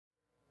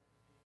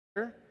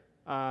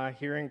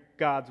hearing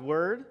God's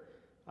word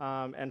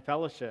and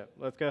fellowship.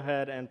 Let's go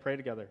ahead and pray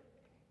together.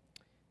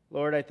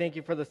 Lord, I thank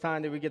you for this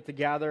time that we get to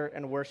gather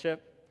and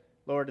worship.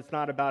 Lord, it's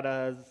not about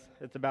us,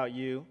 it's about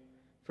you.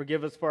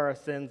 Forgive us for our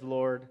sins,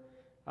 Lord.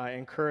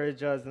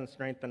 Encourage us and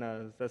strengthen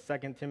us. As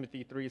 2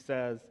 Timothy 3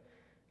 says,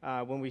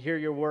 when we hear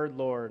your word,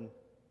 Lord,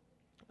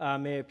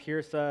 may it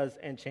pierce us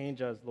and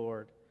change us,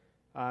 Lord.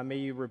 May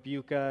you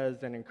rebuke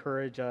us and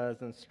encourage us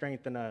and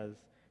strengthen us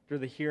through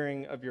the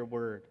hearing of your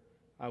word.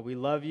 We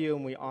love you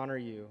and we honor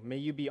you. May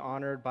you be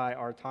honored by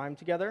our time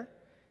together,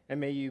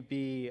 and may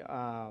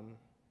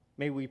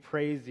we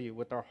praise you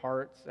with our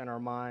hearts and our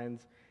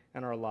minds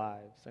and our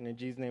lives. And in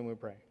Jesus' name we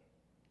pray.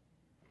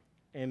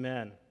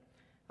 Amen.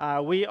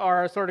 We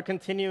are sort of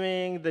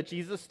continuing the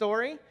Jesus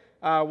story.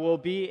 We'll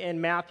be in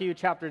Matthew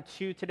chapter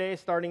 2 today,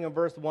 starting in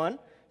verse 1.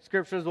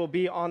 Scriptures will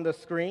be on the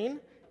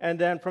screen, and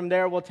then from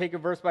there we'll take it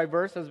verse by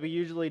verse as we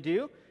usually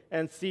do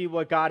and see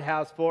what God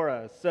has for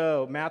us.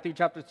 So Matthew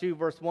chapter 2,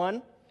 verse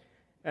 1.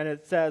 And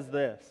it says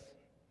this: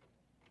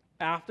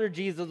 After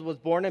Jesus was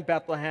born in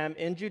Bethlehem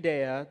in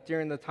Judea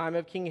during the time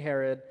of King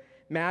Herod,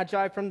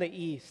 Magi from the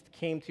east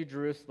came to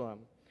Jerusalem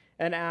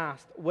and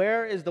asked,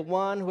 "Where is the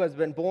one who has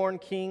been born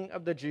King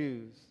of the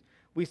Jews?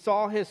 We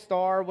saw his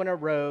star when it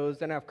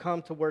rose and have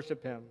come to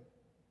worship him."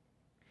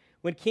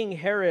 When King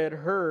Herod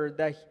heard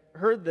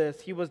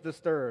this, he was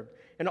disturbed,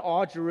 and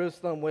all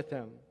Jerusalem with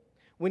him.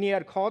 When he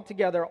had called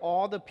together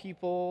all the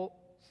people,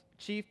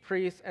 chief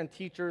priests and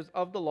teachers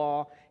of the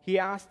law, he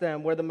asked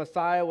them where the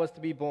Messiah was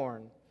to be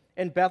born.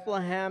 "In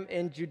Bethlehem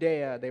in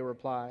Judea," they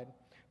replied,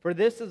 "for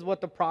this is what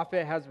the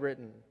prophet has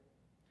written.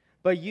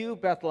 But you,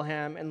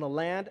 Bethlehem, in the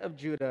land of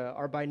Judah,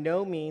 are by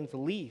no means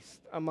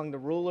least among the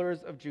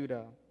rulers of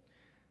Judah.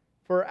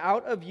 For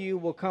out of you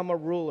will come a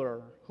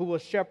ruler who will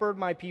shepherd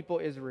my people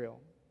Israel."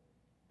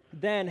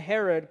 Then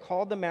Herod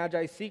called the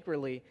Magi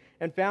secretly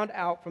and found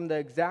out from the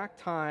exact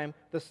time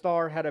the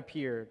star had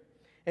appeared.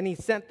 And he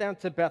sent them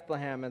to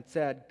Bethlehem and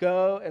said,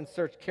 "Go and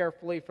search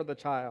carefully for the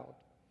child.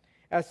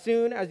 As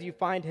soon as you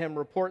find him,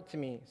 report to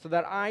me, so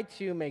that I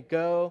too may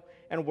go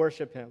and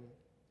worship him."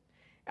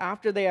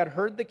 After they had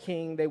heard the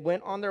king, they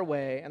went on their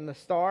way, and the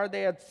star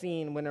they had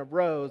seen when it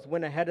rose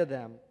went ahead of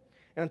them,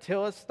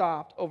 until it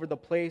stopped over the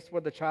place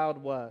where the child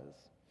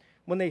was.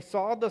 When they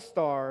saw the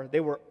star, they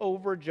were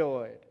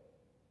overjoyed.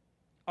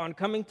 On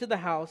coming to the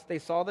house, they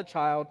saw the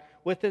child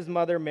with his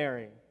mother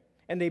Mary,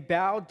 and they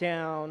bowed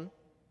down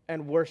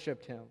and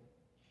worshipped him.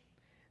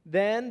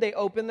 Then they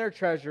opened their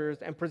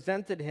treasures and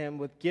presented him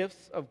with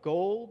gifts of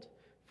gold,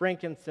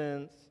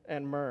 frankincense,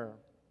 and myrrh.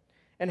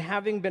 And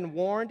having been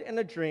warned in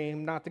a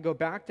dream not to go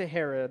back to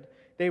Herod,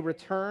 they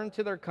returned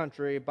to their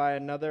country by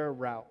another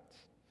route.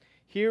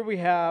 Here we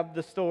have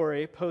the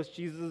story post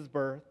Jesus'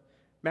 birth,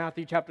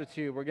 Matthew chapter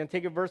 2. We're going to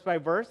take it verse by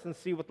verse and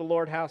see what the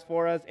Lord has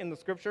for us in the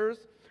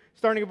scriptures.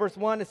 Starting at verse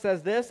 1, it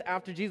says this: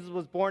 After Jesus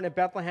was born in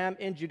Bethlehem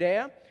in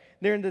Judea,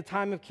 during the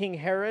time of King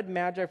Herod,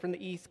 Magi from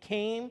the east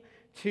came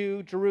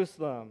to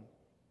Jerusalem.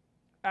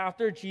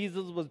 After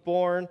Jesus was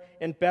born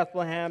in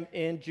Bethlehem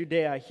in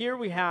Judea. Here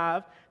we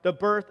have the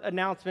birth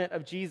announcement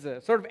of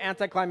Jesus. Sort of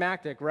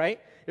anticlimactic, right?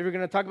 If you're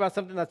going to talk about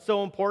something that's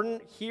so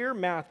important, here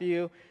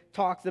Matthew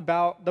talks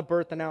about the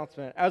birth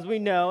announcement. As we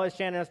know, as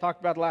Shannon has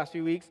talked about the last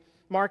few weeks,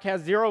 Mark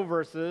has 0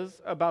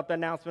 verses about the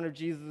announcement of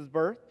Jesus'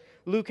 birth.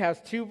 Luke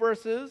has 2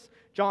 verses.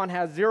 John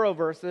has 0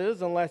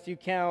 verses, unless you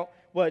count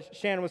what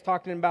Shannon was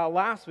talking about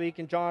last week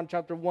in John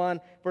chapter 1,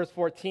 verse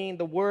 14.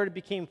 The Word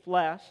became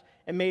flesh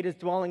and made his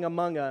dwelling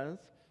among us.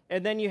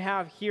 And then you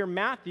have here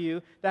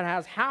Matthew that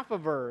has half a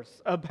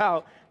verse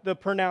about the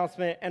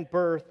pronouncement and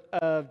birth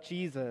of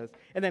Jesus.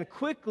 And then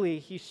quickly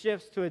he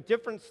shifts to a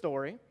different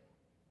story,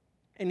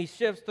 and he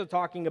shifts to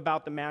talking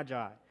about the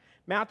Magi.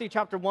 Matthew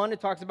chapter 1, it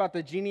talks about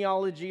the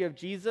genealogy of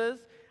Jesus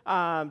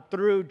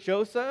through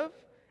Joseph.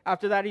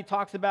 After that, he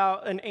talks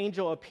about an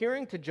angel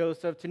appearing to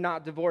Joseph to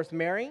not divorce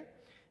Mary.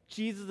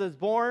 Jesus is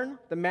born,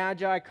 the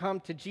Magi come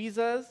to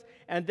Jesus,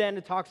 and then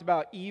it talks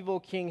about evil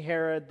King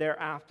Herod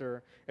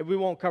thereafter. And we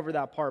won't cover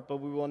that part, but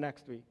we will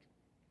next week.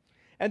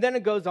 And then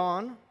it goes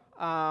on.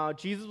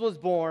 Jesus was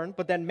born,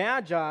 but then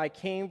Magi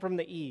came from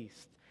the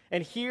east.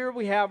 And here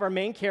we have our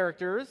main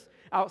characters,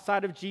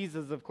 outside of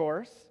Jesus, of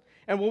course.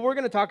 And what we're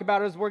going to talk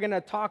about is we're going to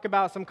talk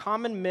about some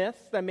common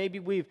myths that maybe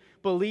we've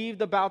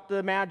believed about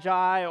the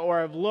Magi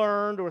or have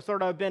learned or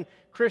sort of been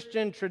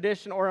Christmas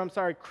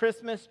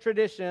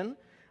tradition,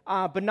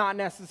 but not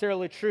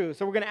necessarily true.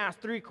 So we're going to ask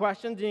 3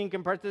 questions, and you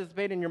can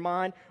participate in your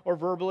mind or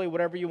verbally,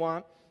 whatever you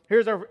want.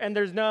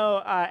 There's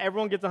no,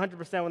 everyone gets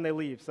 100% when they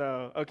leave,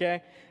 so,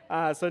 okay?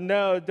 So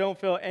no, don't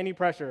feel any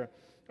pressure.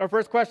 Our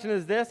first question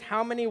is this: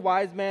 how many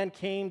wise men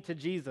came to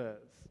Jesus?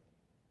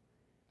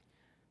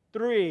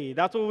 3.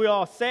 That's what we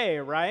all say,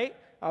 right?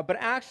 But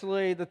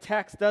actually, the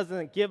text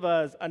doesn't give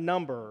us a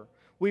number.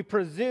 We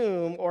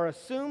presume or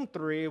assume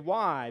 3.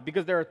 Why?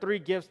 Because there are 3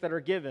 gifts that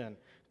are given: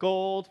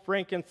 gold,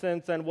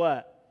 frankincense, and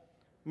what?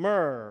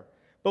 Myrrh.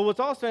 But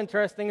what's also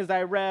interesting is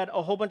I read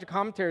a whole bunch of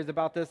commentaries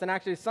about this, and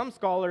actually some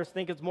scholars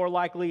think it's more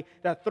likely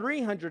that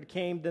 300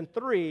 came than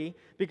 3,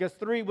 because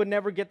 3 would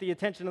never get the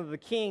attention of the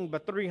king,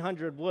 but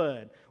 300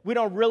 would. We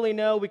don't really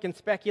know, we can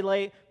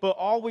speculate, but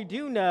all we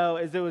do know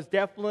is it was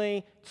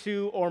definitely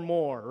 2 or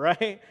more,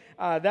 right?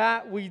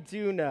 That we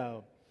do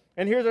know.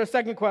 And here's our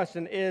second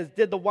question is,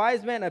 did the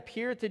wise men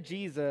appear to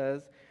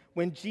Jesus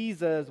when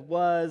Jesus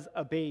was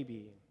a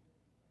baby?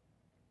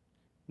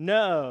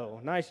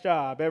 No. Nice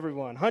job,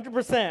 everyone.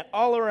 100%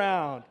 all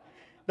around.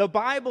 The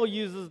Bible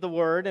uses the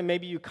word, and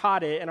maybe you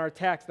caught it in our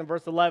text in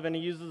verse 11, it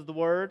uses the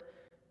word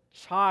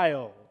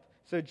child.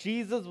 So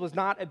Jesus was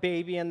not a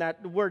baby, and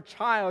that word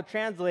child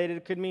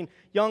translated could mean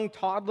young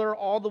toddler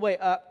all the way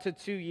up to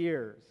 2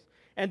 years.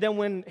 And then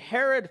when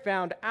Herod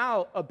found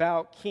out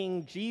about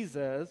King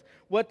Jesus,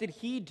 what did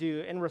he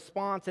do in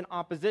response and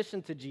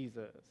opposition to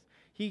Jesus?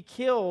 He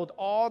killed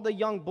all the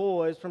young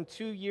boys from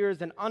 2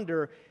 years and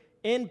under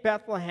in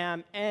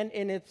Bethlehem and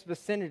in its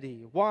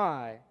vicinity.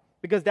 Why?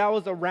 Because that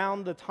was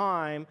around the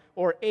time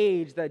or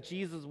age that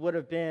Jesus would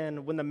have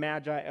been when the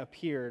Magi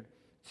appeared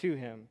to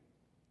him.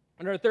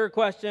 And our third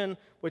question,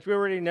 which we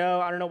already know,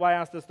 I don't know why I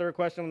asked this third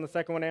question when the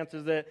second one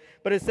answers it,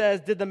 but it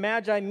says, did the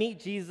Magi meet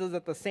Jesus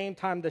at the same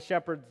time the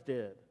shepherds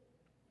did?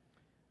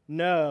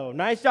 No.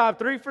 Nice job.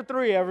 3 for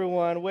 3,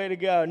 everyone. Way to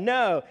go.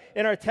 No.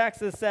 In our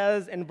text, it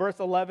says in verse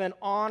 11,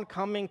 on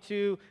coming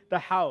to the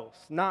house,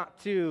 not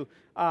to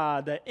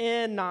the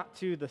inn, not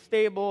to the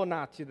stable,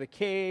 not to the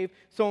cave.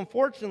 So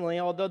unfortunately,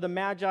 although the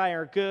Magi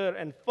are good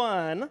and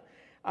fun,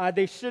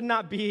 they should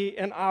not be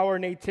in our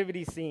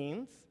nativity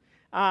scenes.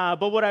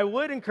 But what I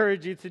would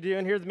encourage you to do,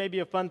 and here's maybe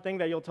a fun thing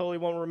that you'll totally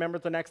won't remember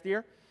till next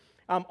year,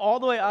 all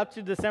the way up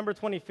to December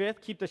 25th,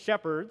 keep the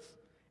shepherds.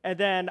 And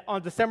then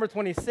on December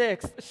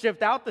 26th,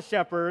 shift out the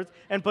shepherds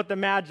and put the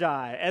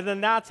Magi. And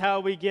then that's how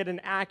we get an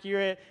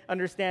accurate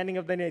understanding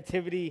of the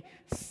nativity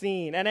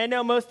scene. And I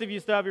know most of you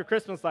still have your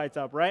Christmas lights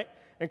up, right?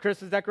 And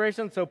Christmas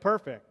decorations, so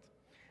perfect.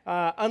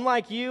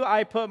 Unlike you,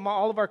 I put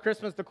all of our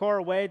Christmas decor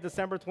away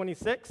December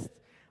 26th.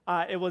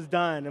 It was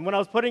done. And when I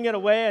was putting it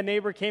away, a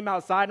neighbor came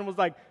outside and was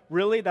like,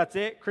 really? That's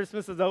it?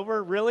 Christmas is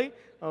over? Really?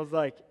 I was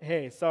like,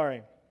 hey,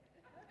 sorry.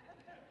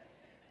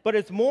 But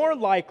it's more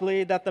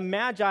likely that the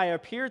Magi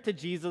appeared to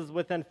Jesus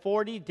within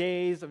 40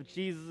 days of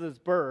Jesus'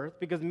 birth,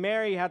 because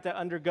Mary had to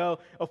undergo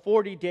a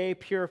 40-day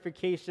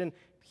purification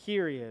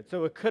period.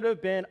 So it could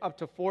have been up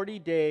to 40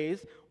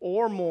 days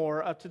or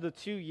more, up to the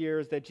 2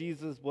 years that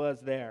Jesus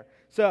was there.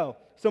 So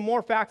some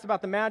more facts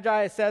about the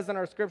Magi. It says in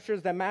our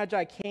scriptures that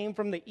Magi came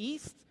from the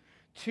east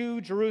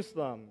to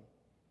Jerusalem.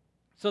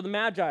 So the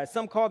Magi,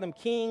 some call them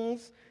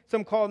kings,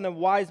 some call them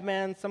wise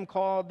men, some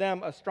call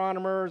them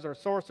astronomers or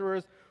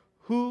sorcerers.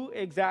 Who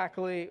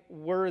exactly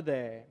were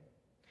they?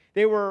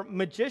 They were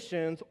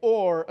magicians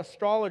or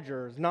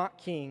astrologers, not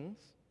kings.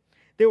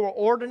 They were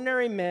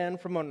ordinary men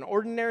from an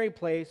ordinary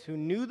place who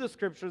knew the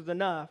scriptures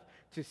enough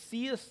to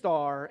see a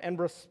star and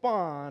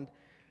respond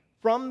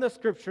from the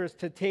scriptures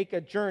to take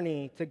a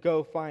journey to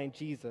go find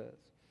Jesus.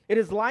 It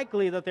is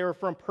likely that they were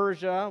from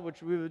Persia,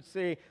 which we would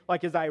say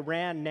like is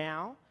Iran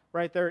now,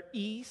 right? They're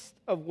east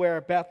of where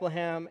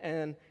Bethlehem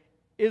and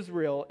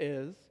Israel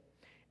is.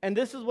 And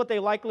this is what they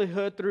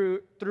likelihood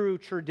through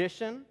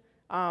tradition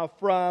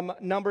from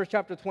Numbers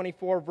chapter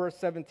 24, verse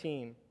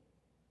 17.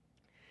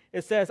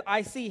 It says,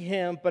 I see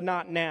him, but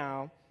not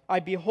now. I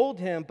behold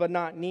him, but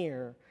not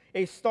near.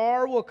 A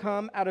star will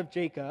come out of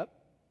Jacob.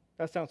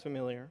 That sounds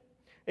familiar.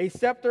 A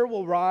scepter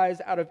will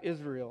rise out of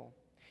Israel.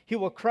 He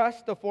will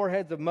crush the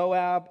foreheads of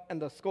Moab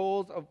and the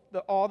skulls of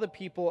all the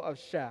people of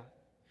Sheth.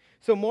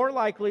 So more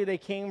likely they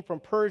came from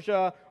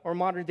Persia or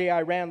modern-day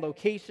Iran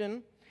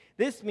location.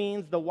 This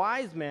means the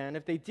wise men,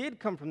 if they did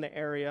come from the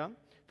area,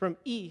 from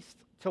east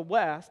to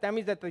west, that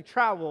means that they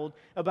traveled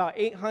about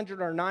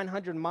 800 or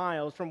 900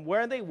 miles from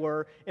where they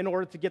were in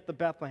order to get to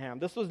Bethlehem.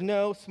 This was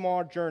no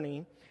small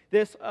journey.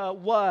 This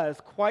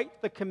was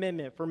quite the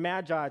commitment for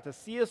Magi to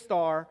see a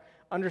star,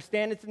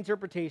 understand its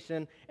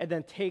interpretation, and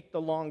then take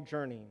the long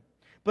journey.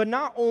 But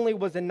not only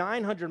was it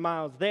 900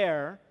 miles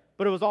there,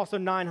 but it was also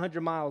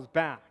 900 miles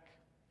back.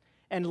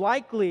 And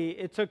likely,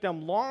 it took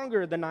them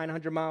longer than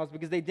 900 miles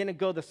because they didn't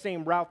go the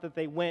same route that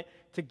they went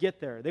to get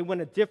there. They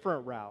went a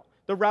different route.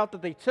 The route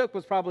that they took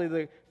was probably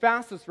the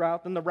fastest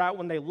route, and the route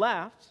when they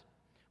left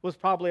was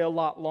probably a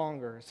lot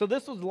longer. So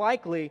this was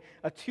likely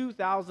a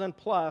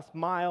 2,000-plus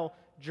mile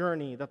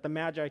journey that the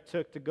Magi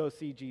took to go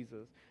see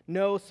Jesus.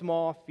 No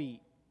small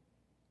feat.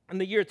 In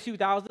the year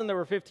 2000, there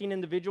were 15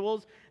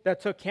 individuals that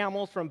took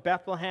camels from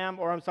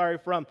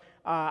from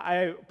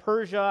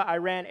Persia,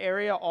 Iran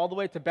area, all the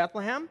way to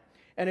Bethlehem.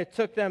 And it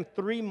took them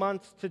 3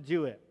 months to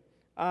do it.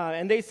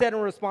 And they said in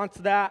response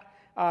to that,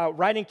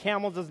 riding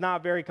camels is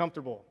not very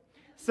comfortable.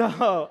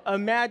 So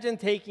imagine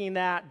taking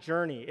that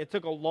journey. It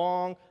took a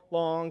long,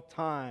 long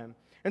time.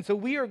 And so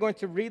we are going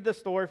to read the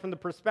story from the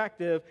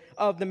perspective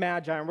of the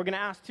Magi. And we're going to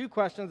ask 2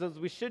 questions, as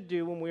we should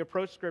do when we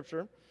approach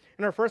Scripture.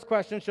 And our first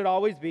question should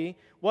always be,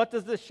 what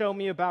does this show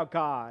me about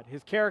God?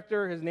 His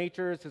character, his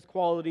natures, his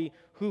quality,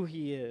 who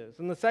he is.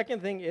 And the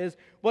second thing is,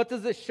 what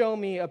does it show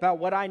me about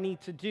what I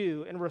need to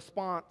do in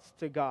response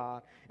to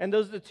God? And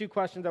those are the two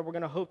questions that we're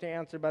going to hope to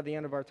answer by the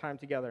end of our time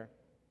together.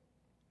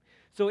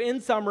 So in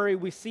summary,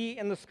 we see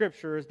in the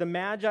scriptures, the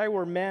Magi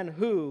were men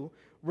who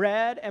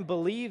read and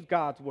believed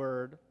God's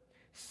word,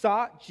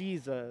 sought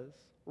Jesus,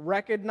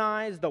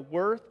 recognized the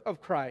worth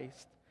of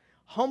Christ,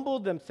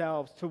 humbled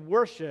themselves to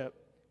worship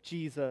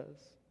Jesus,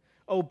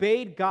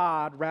 obeyed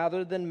God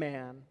rather than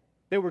man.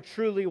 They were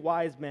truly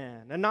wise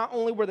men. And not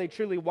only were they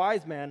truly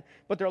wise men,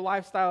 but their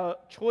lifestyle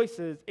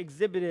choices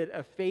exhibited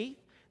a faith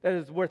that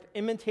is worth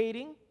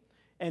imitating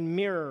and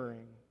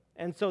mirroring.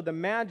 And so the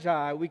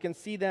Magi, we can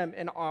see them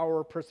in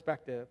our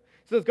perspective.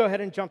 So let's go ahead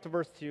and jump to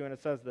verse 2, and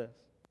it says this.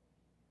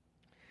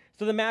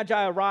 So the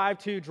Magi arrived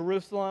to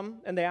Jerusalem,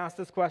 and they asked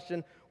this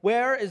question,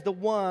 where is the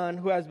one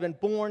who has been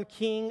born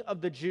King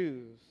of the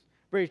Jews?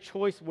 Very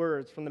choice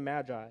words from the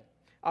Magi.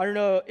 I don't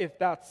know if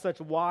that's such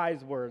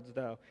wise words,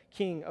 though,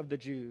 King of the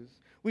Jews.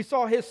 We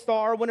saw his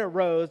star when it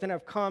rose and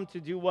have come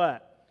to do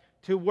what?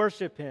 To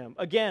worship him.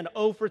 Again,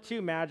 0 for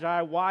 2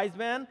 Magi, wise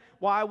men.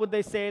 Why would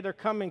they say they're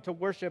coming to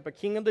worship a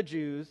King of the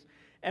Jews?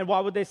 And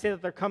why would they say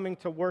that they're coming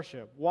to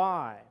worship?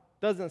 Why?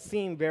 Doesn't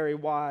seem very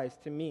wise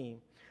to me.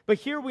 But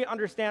here we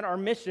understand our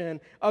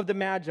mission of the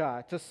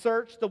Magi, to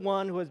search the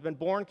one who has been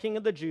born King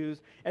of the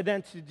Jews, and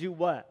then to do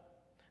what?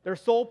 Their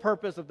sole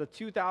purpose of the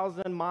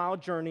 2,000-mile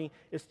journey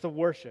is to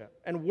worship,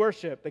 and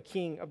worship the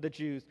King of the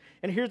Jews.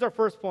 And here's our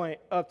first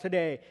point of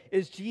today,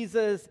 is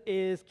Jesus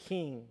is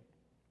King.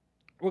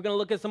 We're going to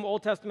look at some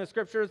Old Testament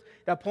scriptures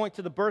that point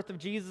to the birth of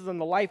Jesus and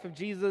the life of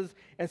Jesus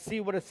and see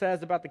what it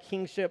says about the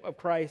kingship of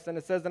Christ. And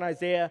it says in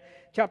Isaiah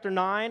chapter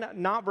 9,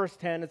 not verse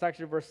 10, it's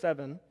actually verse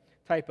 7,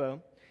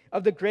 typo.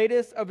 Of the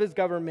greatest of his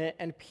government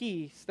and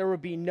peace, there will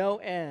be no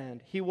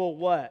end. He will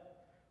what?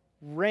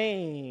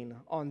 Reign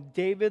on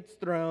David's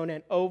throne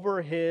and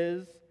over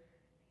his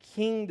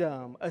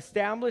kingdom,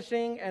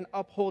 establishing and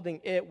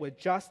upholding it with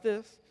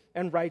justice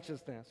and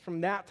righteousness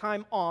from that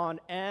time on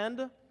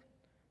and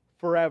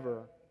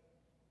forever.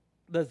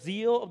 The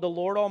zeal of the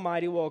Lord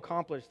Almighty will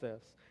accomplish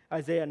this.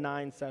 Isaiah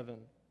 9:7.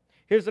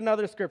 Here's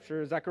another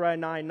scripture, Zechariah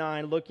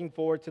 9:9, looking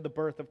forward to the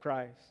birth of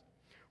Christ.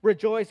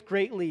 Rejoice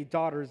greatly,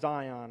 daughter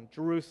Zion,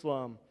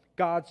 Jerusalem,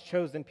 God's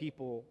chosen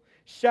people.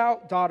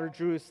 Shout, daughter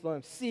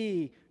Jerusalem,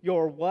 see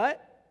your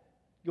what?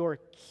 Your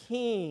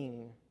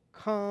king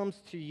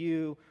comes to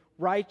you,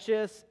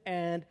 righteous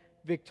and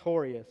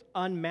victorious.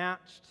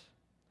 Unmatched,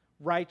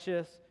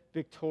 righteous,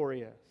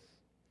 victorious.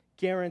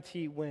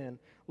 Guarantee win.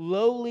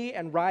 Lowly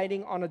and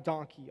riding on a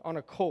donkey, on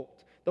a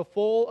colt, the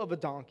foal of a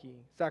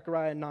donkey.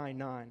 Zechariah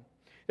 9:9.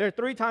 There are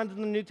 3 times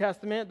in the New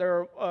Testament,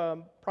 there are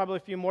probably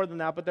a few more than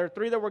that, but there are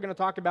 3 that we're going to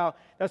talk about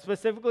that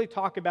specifically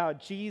talk about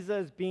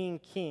Jesus being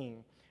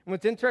king. And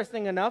what's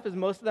interesting enough is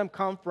most of them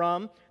come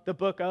from the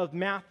book of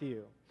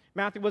Matthew.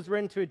 Matthew was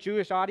written to a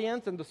Jewish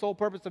audience, and the sole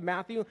purpose of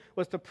Matthew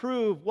was to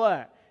prove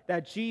what?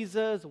 That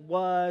Jesus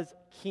was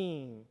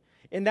king.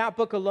 In that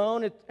book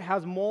alone, it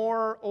has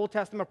more Old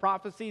Testament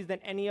prophecies than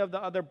any of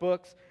the other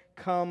books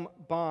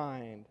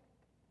combined.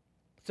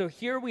 So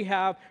here we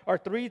have our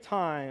 3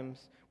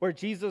 times where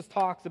Jesus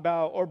talks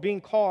about or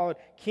being called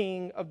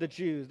King of the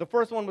Jews. The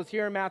first one was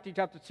here in Matthew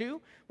chapter 2,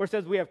 where it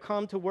says we have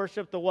come to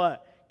worship the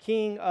what?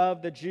 King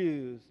of the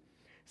Jews.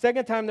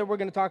 Second time that we're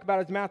going to talk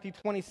about is Matthew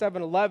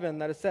 27:11,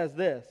 that it says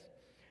this.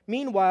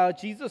 Meanwhile,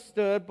 Jesus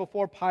stood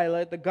before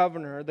Pilate, the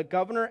governor. The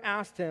governor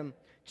asked him,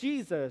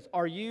 Jesus,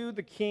 are you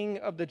the King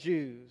of the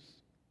Jews?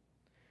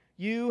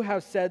 You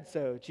have said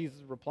so,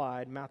 Jesus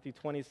replied, Matthew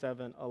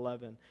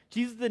 27:11.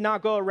 Jesus did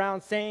not go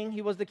around saying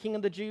he was the King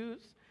of the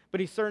Jews, but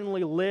he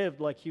certainly lived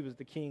like he was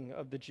the King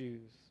of the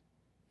Jews.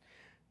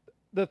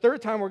 The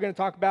third time we're going to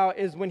talk about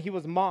is when he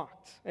was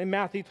mocked. In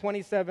Matthew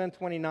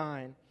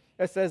 27:29,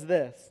 it says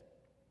this.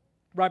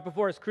 Right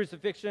before his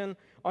crucifixion,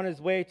 on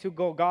his way to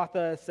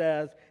Golgotha, it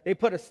says, they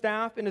put a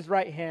staff in his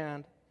right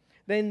hand.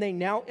 Then they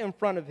knelt in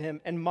front of him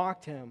and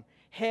mocked him.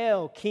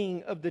 Hail,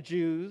 King of the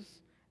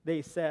Jews,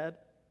 they said.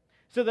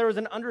 So there was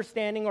an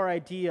understanding or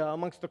idea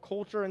amongst the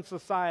culture and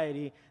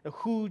society of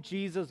who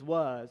Jesus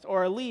was,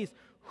 or at least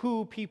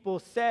who people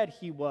said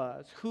he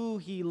was, who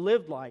he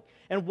lived like,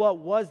 and what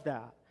was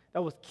that?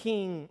 That was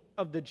King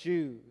of the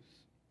Jews.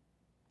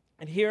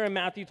 And here in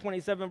Matthew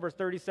 27, verse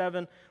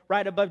 37,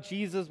 right above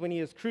Jesus when he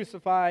is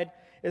crucified,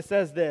 it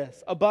says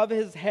this, above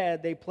his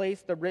head they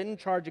placed the written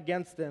charge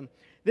against him.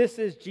 This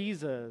is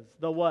Jesus,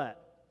 the what?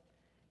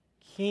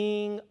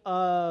 King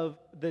of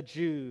the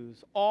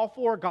Jews. All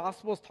 4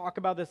 Gospels talk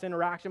about this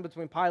interaction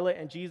between Pilate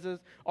and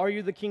Jesus. Are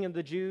you the King of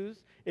the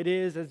Jews? It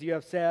is, as you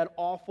have said,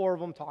 all 4 of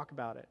them talk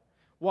about it.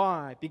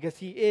 Why? Because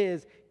he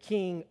is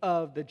King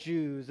of the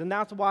Jews. And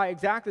that's why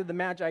exactly the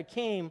Magi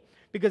came,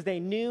 because they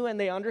knew and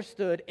they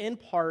understood in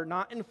part,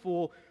 not in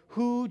full,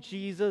 who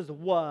Jesus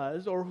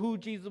was or who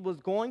Jesus was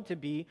going to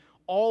be,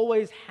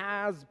 always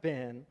has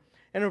been.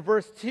 And in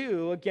verse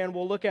 2, again,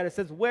 we'll look at it. It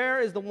says, where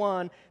is the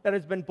one that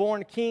has been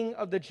born King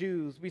of the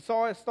Jews? We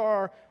saw a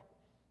star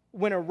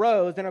when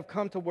arose and have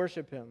come to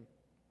worship him.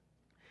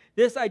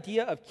 This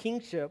idea of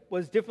kingship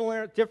was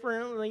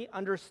differently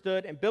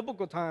understood in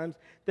biblical times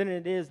than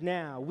it is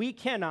now. We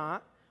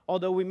cannot,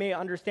 although we may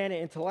understand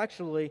it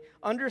intellectually,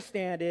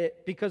 understand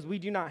it because we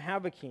do not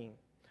have a king.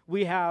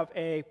 We have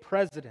a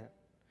president.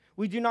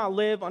 We do not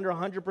live under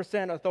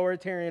 100%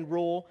 authoritarian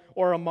rule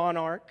or a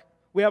monarch.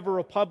 We have a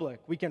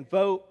republic. We can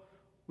vote.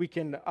 We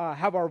can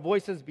have our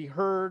voices be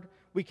heard.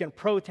 We can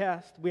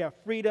protest. We have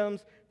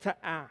freedoms to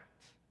act.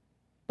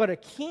 But a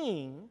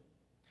king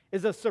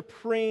is a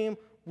supreme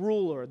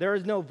ruler. There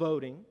is no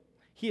voting.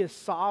 He is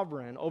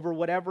sovereign over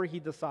whatever he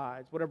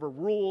decides, whatever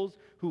rules,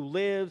 who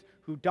lives,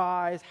 who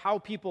dies, how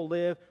people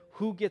live,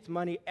 who gets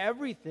money,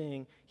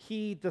 everything,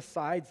 he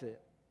decides it.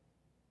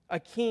 A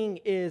king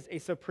is a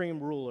supreme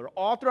ruler.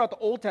 All throughout the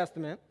Old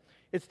Testament,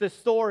 it's the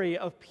story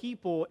of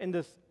people in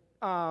this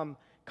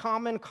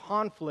common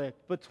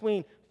conflict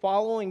between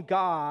following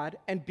God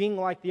and being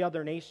like the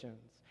other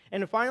nations.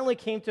 And it finally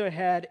came to a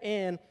head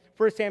in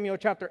 1 Samuel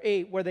chapter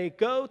 8, where they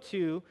go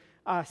to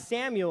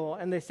Samuel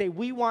and they say,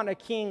 we want a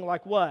king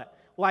like what?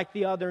 Like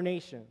the other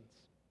nations.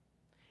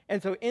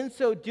 And so in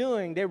so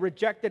doing, they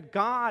rejected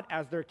God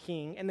as their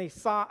king, and they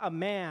saw a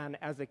man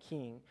as a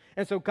king.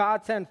 And so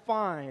God said,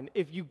 fine,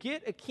 if you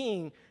get a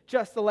king,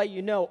 just to let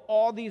you know,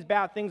 all these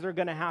bad things are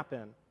going to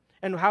happen.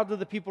 And how did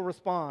the people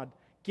respond?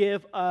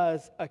 Give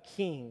us a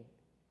king.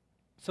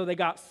 So they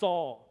got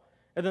Saul,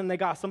 and then they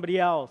got somebody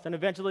else, and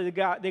eventually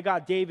they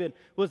got David,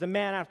 who was a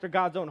man after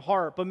God's own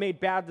heart, but made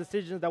bad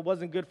decisions that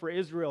wasn't good for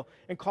Israel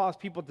and caused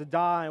people to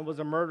die and was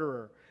a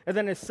murderer. And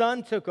then his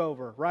son took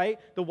over, right?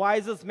 The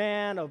wisest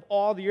man of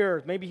all the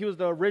earth. Maybe he was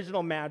the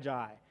original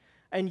Magi.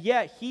 And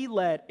yet he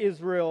led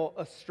Israel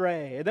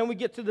astray. And then we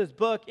get to this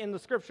book in the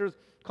scriptures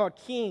called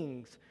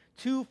Kings.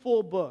 2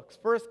 full books,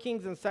 1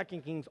 Kings and 2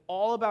 Kings,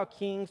 all about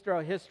kings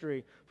throughout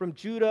history from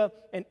Judah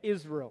and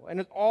Israel. And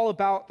it's all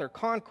about their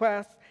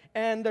conquests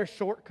and their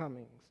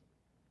shortcomings.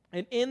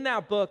 And in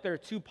that book, there are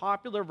 2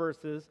 popular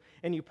verses,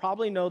 and you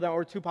probably know that,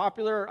 or 2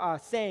 popular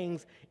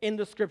sayings in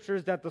the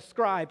scriptures that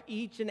describe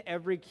each and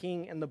every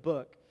king in the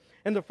book.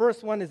 And the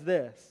first one is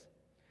this: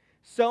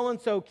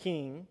 so-and-so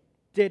king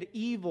did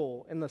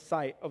evil in the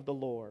sight of the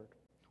Lord,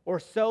 or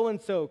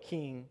so-and-so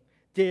king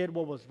did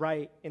what was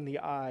right in the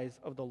eyes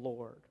of the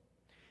Lord.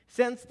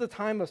 Since the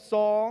time of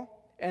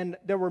Saul, and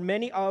there were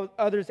many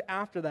others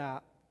after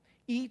that,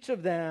 each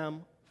of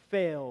them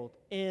failed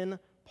in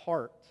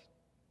part.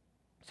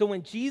 So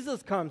when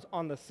Jesus comes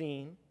on the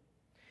scene,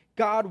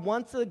 God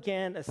once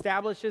again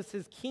establishes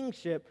his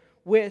kingship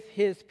with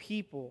his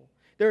people.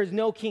 There is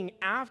no king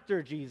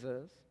after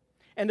Jesus,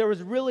 and there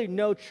was really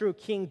no true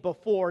king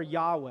before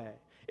Yahweh.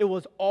 It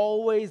was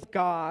always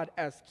God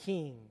as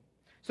king.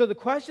 So the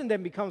question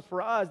then becomes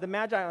for us, the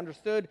Magi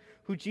understood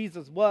who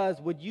Jesus was.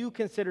 Would you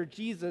consider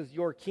Jesus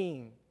your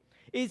king?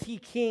 Is he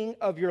king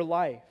of your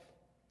life?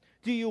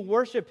 Do you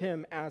worship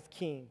him as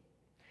king?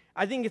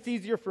 I think it's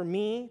easier for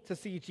me to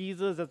see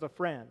Jesus as a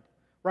friend,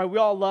 right? We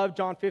all love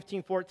John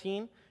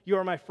 15:14. You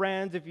are my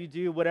friends if you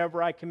do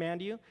whatever I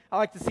command you. I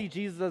like to see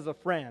Jesus as a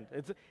friend.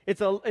 It's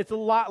a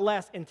lot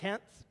less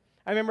intense.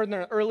 I remember in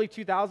the early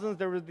 2000s,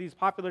 there were these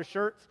popular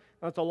shirts.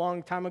 That's a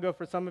long time ago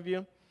for some of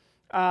you.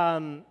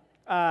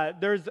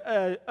 There's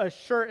a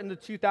shirt in the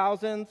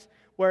 2000s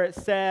where it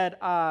said,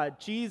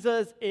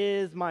 Jesus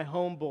is my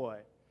homeboy.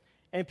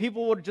 And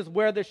people would just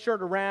wear this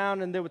shirt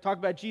around, and they would talk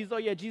about Jesus. Oh,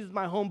 yeah, Jesus is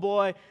my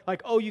homeboy.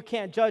 Like, oh, you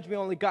can't judge me.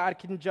 Only God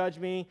can judge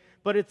me.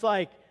 But it's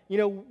like,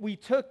 we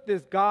took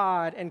this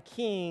God and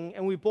king,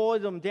 and we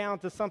boiled him down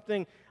to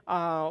something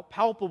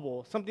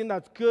palpable, something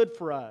that's good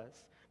for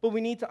us. But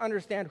we need to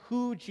understand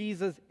who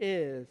Jesus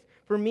is.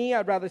 For me,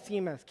 I'd rather see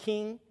him as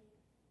king,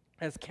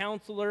 as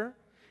counselor,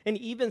 and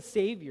even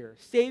savior.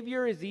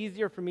 Savior is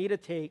easier for me to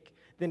take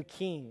than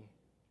king.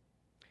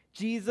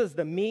 Jesus,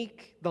 the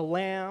meek, the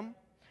lamb,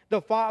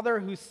 the father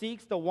who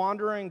seeks the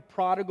wandering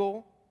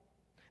prodigal,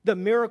 the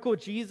miracle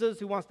Jesus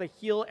who wants to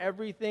heal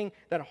everything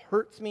that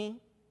hurts me.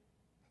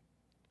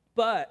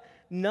 But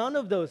none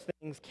of those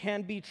things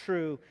can be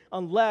true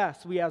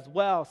unless we as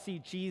well see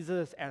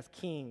Jesus as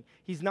king.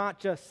 He's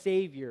not just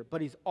savior, but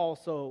he's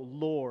also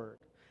Lord.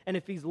 And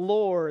if he's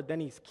Lord,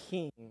 then he's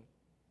king.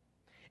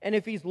 And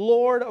if he's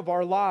Lord of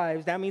our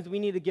lives, that means we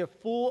need to give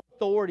full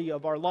authority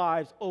of our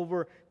lives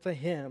over to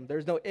him.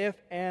 There's no if,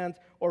 ands,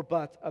 or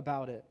buts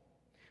about it.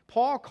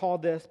 Paul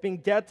called this being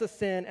dead to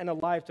sin and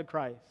alive to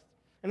Christ.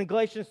 And in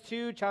Galatians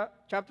 2,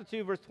 chapter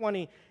 2, verse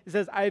 20, it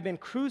says, I have been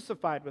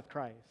crucified with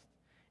Christ.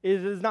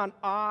 It is not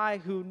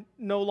I who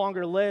no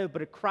longer live,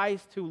 but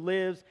Christ who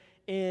lives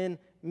in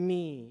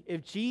me.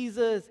 If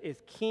Jesus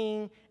is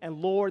King and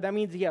Lord, that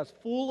means he has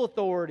full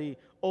authority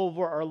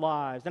over our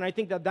lives. And I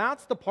think that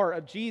that's the part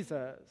of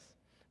Jesus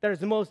that is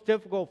the most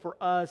difficult for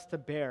us to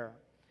bear,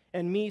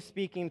 and me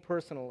speaking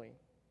personally.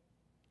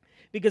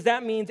 Because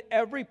that means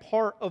every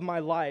part of my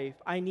life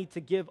I need to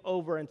give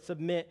over and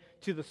submit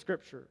to the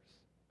scriptures.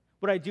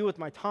 What I do with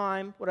my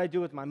time, what I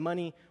do with my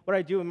money, what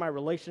I do in my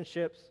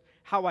relationships,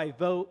 how I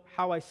vote,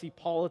 how I see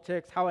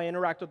politics, how I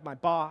interact with my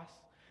boss,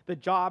 the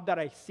job that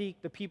I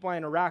seek, the people I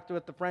interact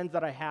with, the friends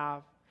that I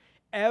have.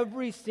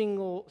 Every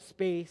single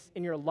space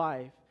in your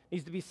life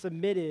needs to be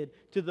submitted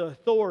to the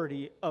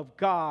authority of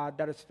God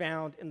that is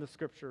found in the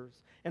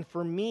Scriptures. And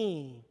for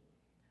me,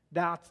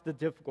 that's the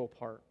difficult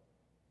part.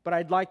 But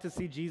I'd like to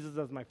see Jesus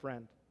as my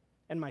friend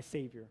and my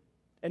Savior,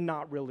 and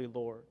not really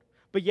Lord.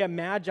 But yet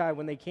Magi,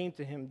 when they came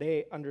to him,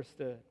 they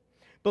understood.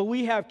 But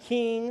we have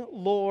King,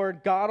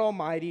 Lord, God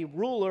Almighty,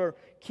 ruler,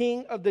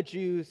 King of the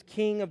Jews,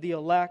 King of the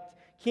elect,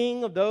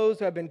 King of those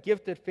who have been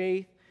gifted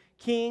faith,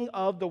 King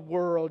of the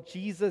world.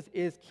 Jesus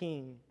is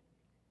King.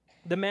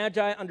 The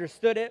Magi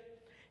understood it.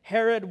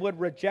 Herod would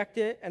reject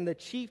it, and the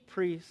chief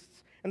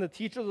priests and the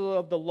teachers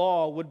of the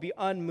law would be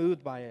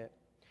unmoved by it.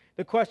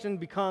 The question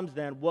becomes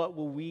then, what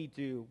will we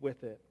do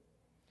with it?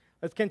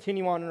 Let's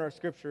continue on in our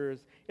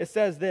scriptures. It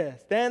says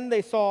this, then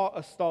they saw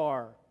a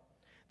star.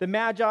 The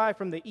Magi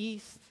from the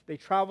east, they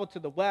traveled to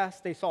the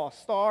west. They saw a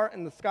star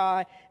in the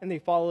sky, and they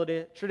followed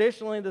it.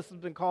 Traditionally, this has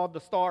been called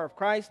the Star of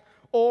Christ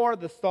or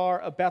the Star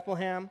of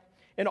Bethlehem.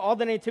 In all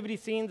the nativity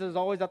scenes, there's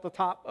always at the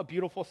top a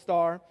beautiful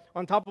star.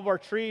 On top of our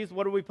trees,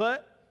 what do we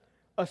put?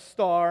 A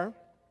star.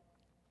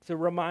 So it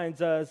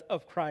reminds us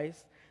of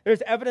Christ.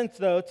 There's evidence,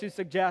 though, to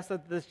suggest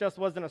that this just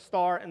wasn't a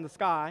star in the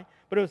sky,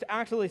 but it was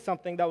actually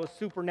something that was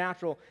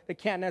supernatural that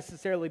can't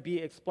necessarily be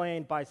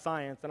explained by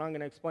science, and I'm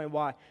going to explain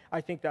why I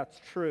think that's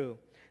true.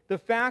 The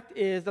fact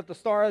is that the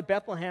star of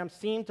Bethlehem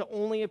seemed to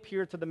only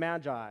appear to the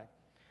Magi.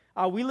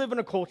 We live in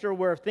a culture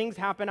where if things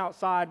happen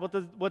outside,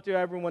 what do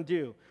everyone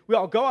do? We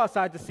all go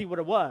outside to see what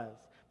it was.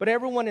 But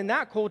everyone in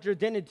that culture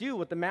didn't do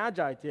what the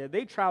Magi did.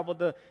 They traveled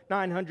the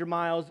 900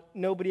 miles.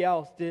 Nobody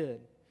else did.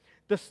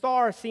 The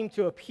star seemed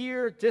to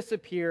appear,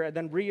 disappear, and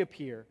then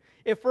reappear.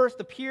 It first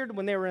appeared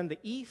when they were in the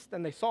east,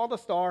 and they saw the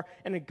star,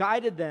 and it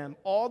guided them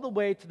all the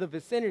way to the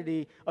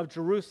vicinity of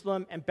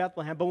Jerusalem and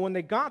Bethlehem. But when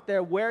they got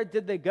there, where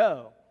did they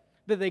go?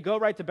 Did they go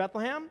right to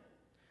Bethlehem?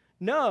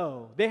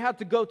 No. They had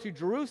to go to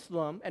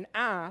Jerusalem and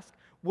ask,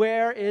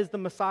 where is the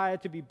Messiah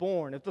to be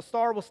born? If the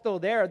star was still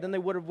there, then they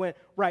would have went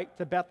right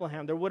to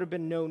Bethlehem. There would have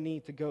been no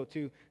need to go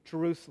to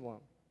Jerusalem.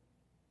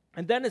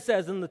 And then it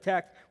says in the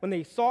text, when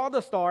they saw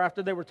the star,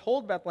 after they were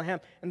told Bethlehem,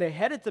 and they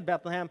headed to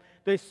Bethlehem,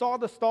 they saw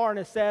the star, and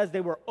it says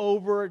they were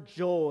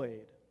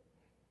overjoyed.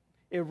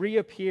 It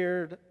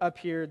reappeared,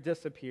 appeared,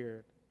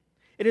 disappeared.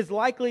 It is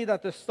likely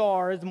that the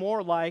star is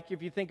more like,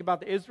 if you think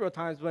about the Israel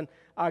times when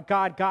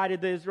God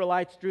guided the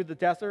Israelites through the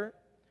desert,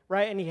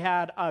 right? And he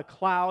had a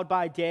cloud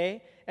by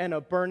day and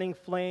a burning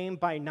flame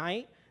by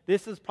night.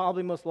 This is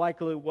probably most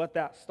likely what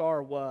that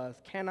star was.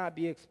 Cannot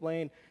be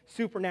explained.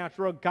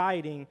 Supernatural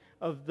guiding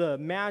of the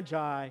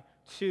Magi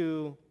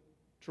to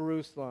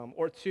Jerusalem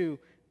or to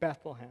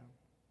Bethlehem.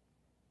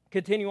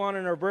 Continue on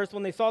in our verse.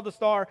 When they saw the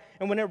star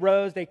and when it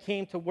rose, they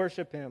came to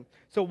worship him.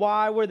 So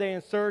why were they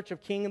in search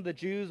of King of the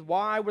Jews?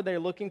 Why were they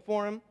looking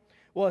for him?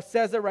 Well, it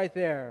says it right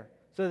there,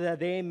 so that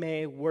they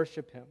may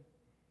worship him.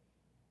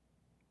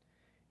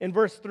 In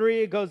verse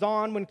 3, it goes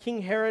on, when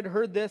King Herod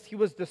heard this, he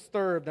was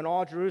disturbed, and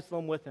all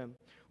Jerusalem with him.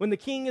 When the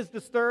king is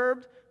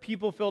disturbed,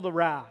 people feel the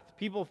wrath.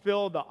 People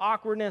feel the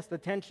awkwardness, the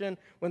tension.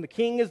 When the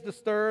king is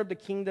disturbed, the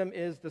kingdom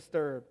is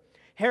disturbed.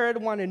 Herod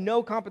wanted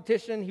no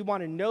competition. He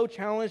wanted no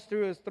challenge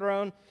through his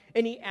throne.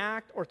 Any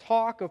act or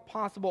talk of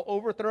possible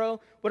overthrow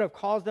would have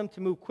caused them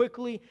to move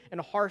quickly and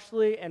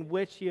harshly, and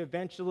which he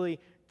eventually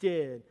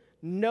did.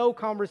 No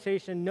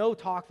conversation, no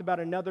talks about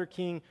another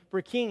king.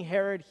 For King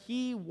Herod,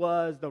 he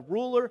was the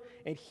ruler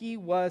and he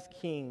was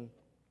king.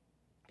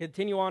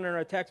 Continue on in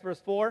our text, verse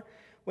 4.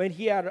 When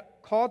he had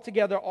called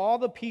together all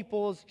the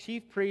people's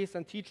chief priests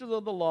and teachers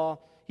of the law,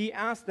 he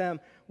asked them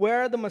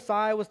where the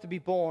Messiah was to be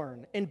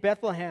born. In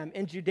Bethlehem,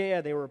 in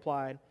Judea, they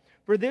replied.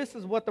 For this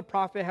is what the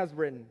prophet has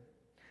written.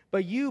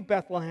 But you,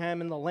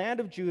 Bethlehem, in the land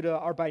of Judah,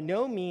 are by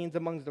no means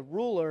among the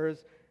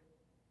rulers,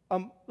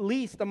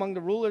 least among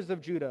the rulers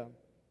of Judah.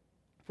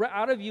 For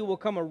out of you will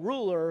come a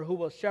ruler who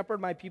will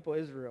shepherd my people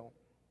Israel.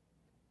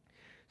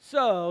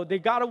 So they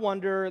got to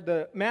wonder,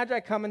 the Magi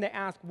come and they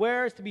ask,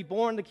 where is to be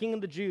born the King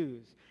of the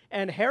Jews?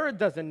 And Herod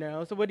doesn't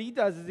know. So what he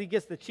does is he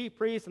gets the chief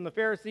priests and the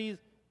Pharisees,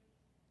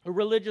 the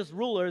religious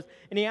rulers,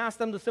 and he asks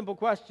them the simple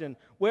question,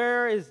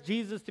 where is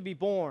Jesus to be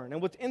born?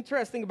 And what's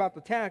interesting about the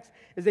text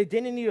is they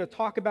didn't need to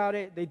talk about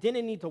it. They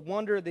didn't need to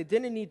wonder. They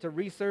didn't need to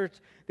research.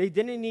 They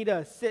didn't need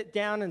to sit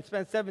down and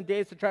spend 7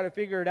 days to try to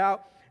figure it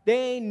out.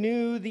 They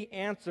knew the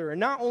answer. And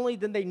not only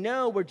did they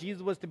know where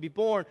Jesus was to be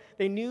born,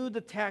 they knew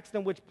the text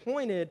in which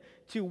pointed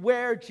to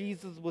where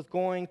Jesus was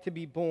going to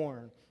be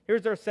born.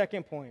 Here's our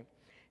second point.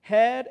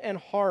 Head and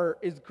heart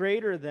is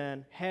greater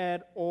than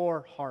head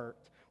or heart.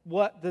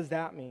 What does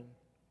that mean?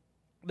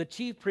 The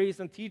chief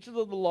priests and teachers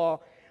of the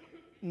law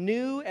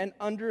knew and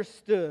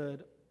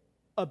understood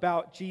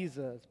about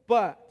Jesus,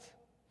 but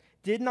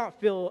did not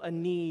feel a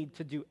need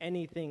to do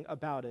anything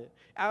about it.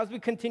 As we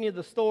continue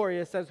the story,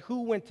 it says,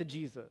 who went to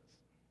Jesus?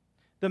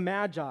 The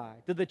Magi.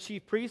 Did the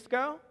chief priests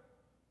go?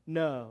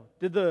 No.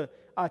 Did the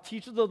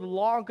teachers of the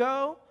law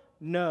go?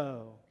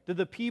 No. Did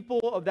the people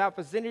of that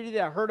vicinity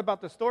that heard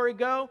about the story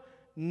go?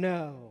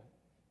 No.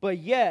 But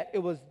yet, it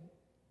was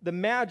the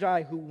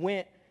Magi who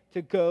went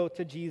to go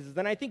to Jesus.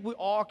 And I think we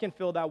all can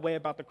feel that way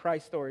about the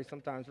Christ story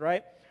sometimes,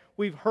 right?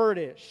 We've heard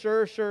it.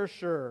 Sure, sure,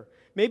 sure.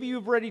 Maybe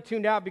you've already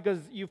tuned out because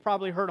you've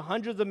probably heard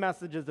hundreds of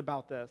messages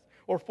about this,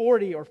 or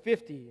 40 or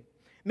 50.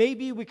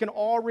 Maybe we can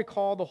all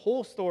recall the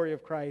whole story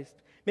of Christ.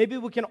 Maybe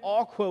we can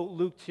all quote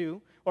Luke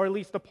 2, or at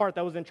least the part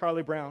that was in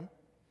Charlie Brown.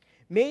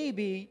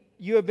 Maybe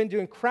you have been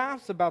doing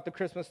crafts about the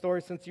Christmas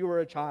story since you were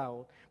a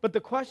child. But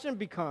the question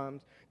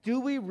becomes, do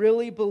we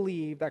really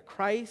believe that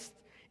Christ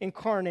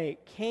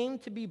incarnate came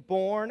to be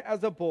born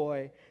as a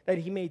boy, that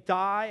he may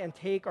die and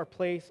take our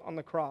place on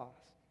the cross?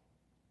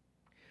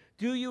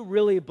 Do you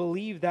really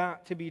believe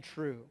that to be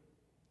true?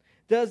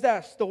 Does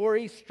that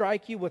story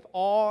strike you with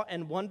awe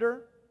and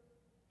wonder,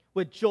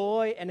 with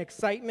joy and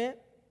excitement?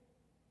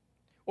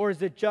 Or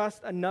is it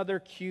just another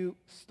cute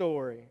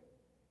story?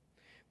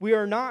 We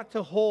are not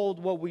to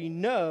hold what we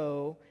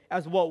know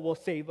as what will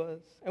save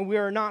us, and we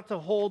are not to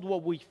hold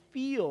what we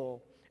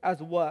feel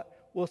as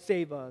what will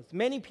save us.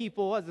 Many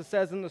people, as it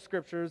says in the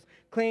scriptures,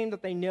 claim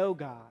that they know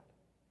God.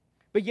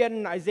 But yet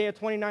in Isaiah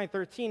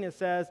 29:13, it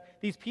says,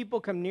 these people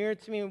come near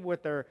to me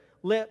with their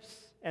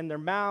lips and their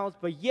mouths,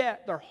 but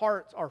yet their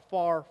hearts are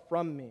far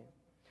from me.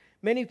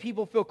 Many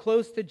people feel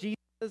close to Jesus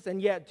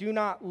and yet do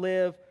not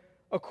live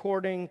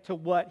according to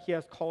what he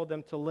has called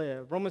them to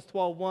live. Romans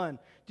 12:1,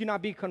 do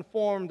not be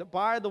conformed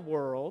by the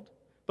world,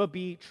 but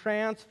be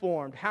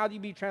transformed. How do you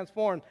be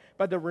transformed?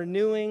 By the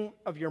renewing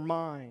of your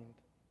mind.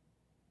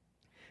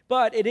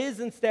 But it is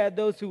instead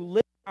those who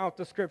live out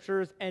the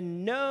scriptures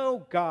and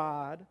know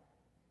God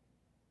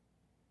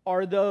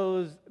are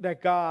those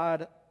that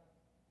God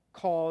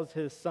calls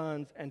his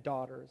sons and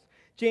daughters.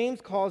 James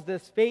calls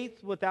this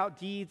faith without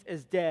deeds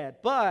is dead.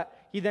 But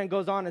he then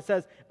goes on and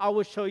says, I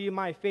will show you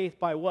my faith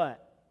by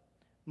what?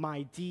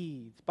 My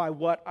deeds, by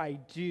what I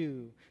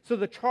do. So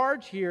the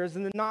charge here is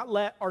to not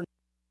let our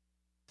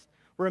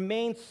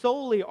remain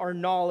solely our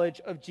knowledge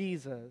of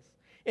Jesus.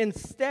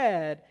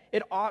 Instead,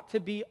 it ought to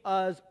be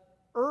us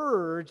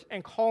urged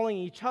and calling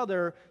each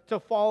other to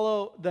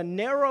follow the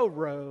narrow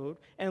road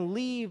and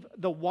leave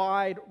the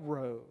wide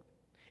road.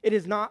 It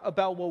is not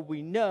about what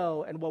we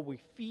know and what we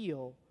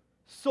feel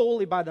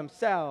solely by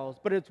themselves,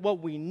 but it's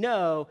what we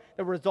know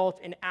that results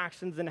in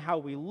actions and how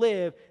we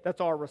live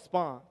that's our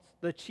response.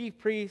 The chief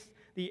priests,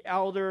 the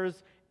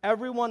elders,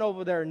 everyone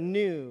over there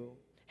knew.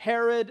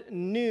 Herod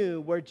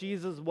knew where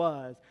Jesus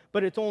was,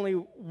 but it's only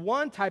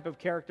one type of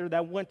character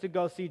that went to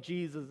go see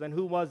Jesus, and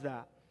who was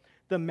that?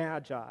 The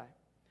Magi.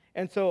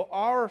 And so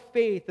our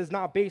faith is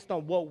not based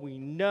on what we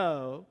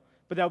know,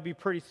 but that would be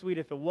pretty sweet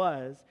if it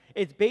was.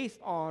 It's based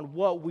on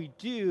what we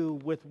do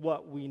with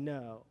what we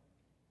know.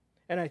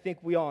 And I think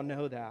we all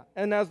know that.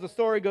 And as the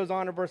story goes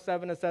on in verse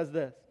 7, it says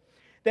this.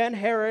 Then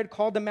Herod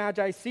called the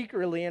Magi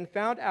secretly and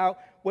found out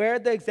where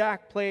the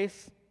exact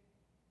place,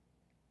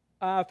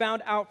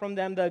 found out from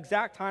them the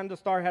exact time the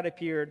star had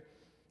appeared.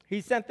 He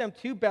sent them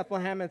to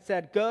Bethlehem and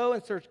said, go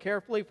and search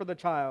carefully for the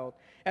child.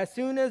 As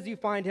soon as you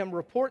find him,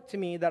 report to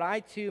me that I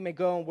too may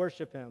go and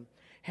worship him.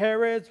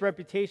 Herod's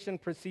reputation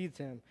precedes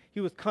him.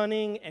 He was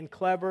cunning and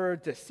clever,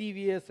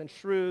 deceivious and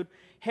shrewd.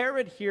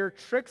 Herod here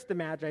tricks the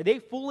Magi. They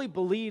fully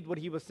believed what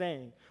he was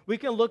saying. We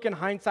can look in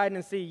hindsight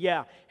and see,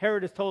 yeah,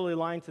 Herod is totally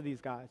lying to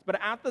these guys. But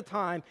at the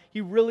time,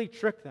 he really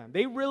tricked them.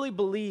 They really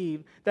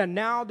believed that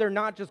now they're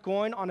not just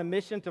going on a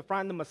mission to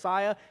find the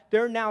Messiah.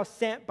 They're now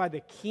sent by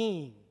the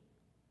king.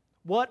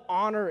 What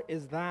honor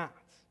is that?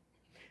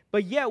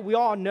 But yet we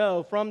all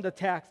know from the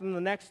text in the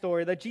next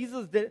story that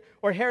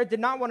Herod did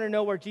not want to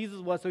know where Jesus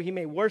was so he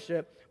may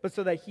worship, but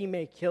so that he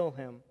may kill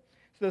him.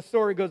 So the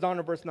story goes on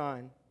in verse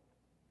 9.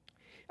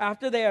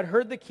 After they had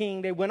heard the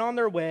king, they went on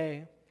their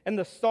way, and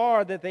the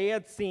star that they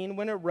had seen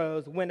when it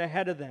rose went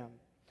ahead of them,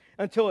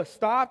 until it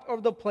stopped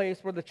over the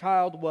place where the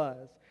child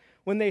was.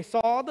 When they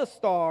saw the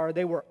star,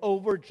 they were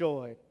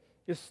overjoyed.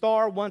 The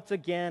star once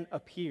again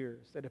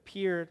appears. It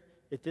appeared,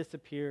 it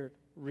disappeared,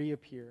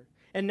 reappeared.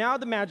 And now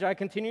the Magi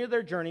continue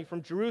their journey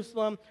from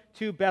Jerusalem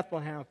to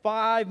Bethlehem.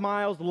 5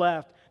 miles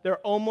left. They're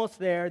almost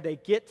there. They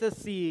get to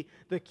see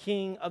the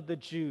King of the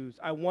Jews.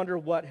 I wonder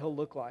what he'll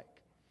look like.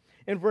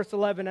 In verse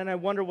 11, and I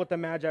wonder what the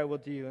Magi will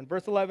do. In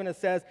verse 11, it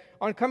says,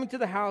 on coming to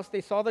the house,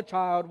 they saw the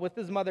child with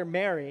his mother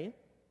Mary,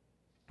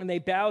 and they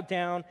bowed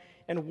down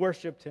and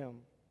worshiped him.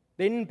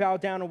 They didn't bow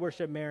down and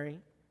worship Mary.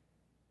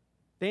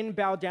 They didn't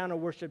bow down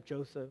and worship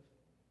Joseph.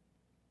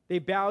 They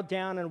bowed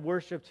down and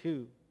worshiped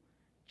who?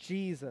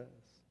 Jesus.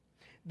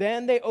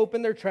 Then they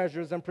opened their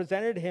treasures and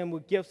presented him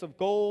with gifts of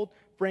gold,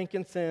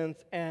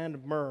 frankincense,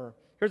 and myrrh.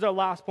 Here's our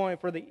last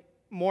point for the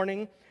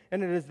morning,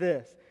 and it is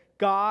this.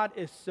 God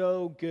is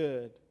so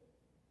good.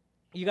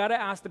 You got to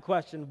ask the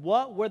question,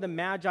 what were the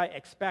Magi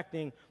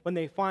expecting when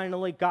they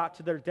finally got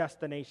to their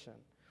destination?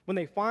 When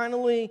they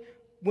finally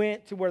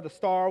went to where the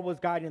star was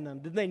guiding them?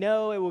 Did they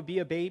know it would be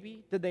a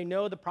baby? Did they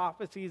know the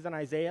prophecies in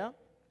Isaiah?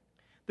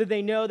 Did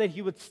they know that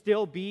he would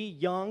still be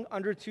young,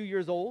 under 2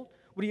 years old?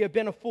 Would he have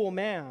been a full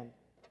man?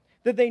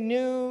 Did they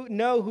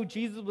know who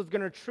Jesus was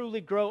going to truly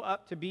grow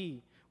up to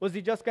be? Was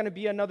he just going to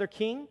be another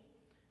king,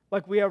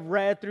 like we have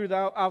read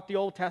throughout the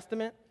Old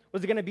Testament?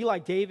 Was he going to be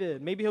like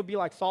David? Maybe he'll be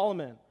like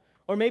Solomon.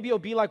 Or maybe he'll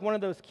be like one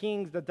of those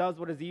kings that does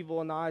what is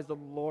evil in the eyes of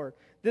the Lord.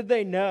 Did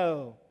they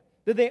know?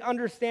 Did they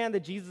understand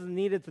that Jesus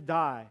needed to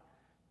die?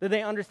 Did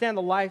they understand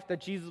the life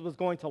that Jesus was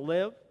going to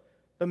live,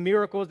 the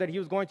miracles that he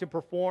was going to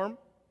perform,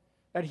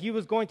 that he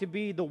was going to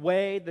be the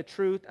way, the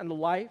truth, and the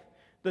life,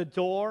 the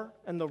door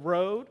and the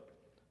road,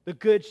 the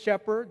good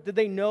shepherd? Did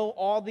they know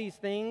all these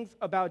things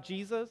about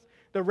Jesus,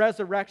 the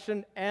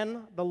resurrection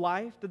and the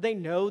life? Did they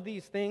know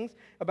these things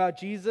about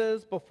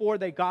Jesus before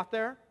they got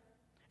there?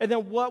 And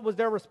then what was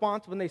their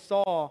response when they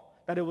saw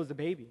that it was a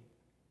baby?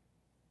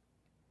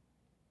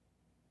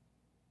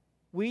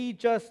 We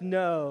just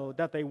know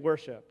that they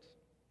worshiped.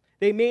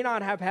 They may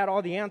not have had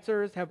all the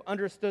answers, have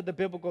understood the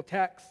biblical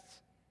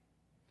texts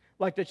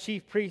like the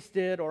chief priests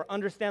did, or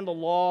understand the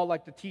law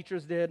like the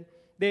teachers did.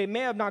 They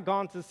may have not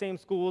gone to the same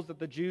schools that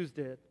the Jews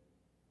did,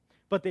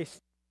 but they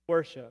still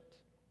worshiped.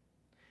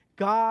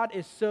 God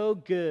is so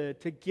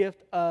good to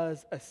gift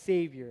us a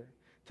Savior,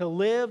 to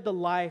live the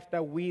life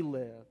that we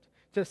lived,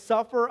 to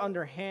suffer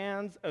under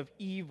hands of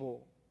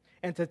evil,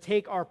 and to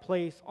take our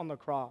place on the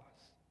cross.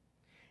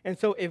 And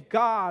so if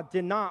God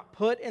did not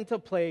put into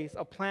place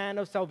a plan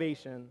of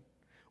salvation,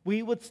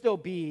 we would still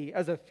be,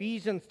 as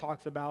Ephesians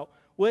talks about,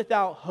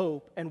 without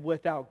hope and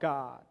without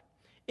God.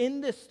 In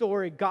this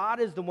story, God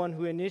is the one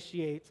who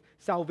initiates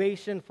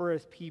salvation for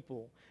his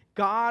people.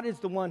 God is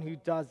the one who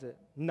does it,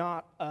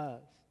 not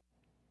us.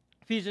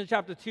 Ephesians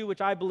chapter 2,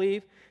 which I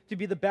believe to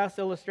be the best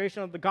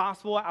illustration of the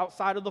gospel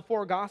outside of the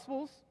four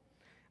gospels.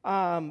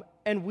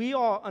 And we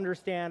all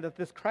understand that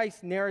this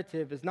Christ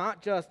narrative is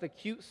not just a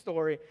cute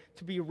story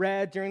to be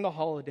read during the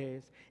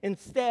holidays.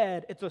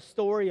 Instead, it's a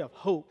story of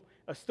hope,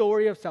 a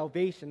story of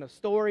salvation, a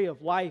story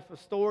of life, a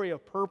story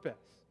of purpose.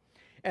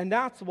 And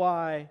that's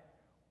why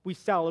we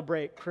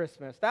celebrate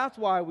Christmas. That's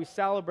why we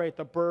celebrate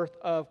the birth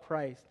of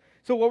Christ.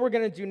 So what we're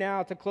going to do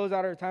now to close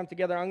out our time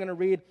together, I'm going to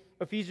read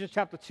Ephesians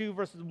chapter 2,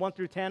 verses 1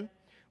 through 10.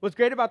 What's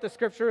great about the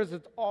scripture is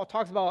it all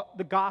talks about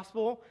the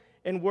gospel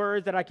in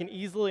words that I can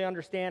easily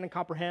understand and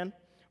comprehend.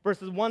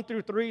 Verses 1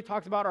 through 3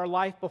 talks about our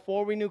life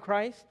before we knew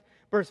Christ.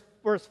 Verse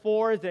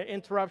 4 is the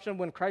interruption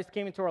when Christ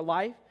came into our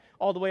life,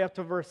 all the way up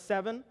to verse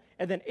 7.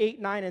 And then 8,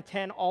 9, and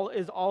 10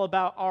 is all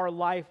about our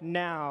life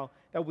now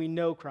that we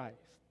know Christ.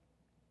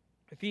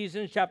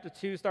 Ephesians chapter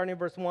 2, starting in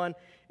verse 1,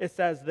 it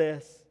says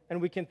this,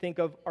 and we can think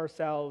of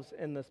ourselves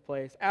in this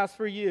place. As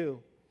for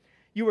you,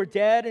 you were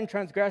dead in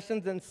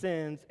transgressions and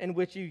sins in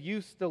which you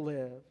used to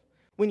live,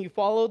 when you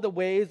followed the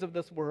ways of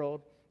this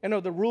world, and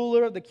of the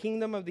ruler of the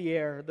kingdom of the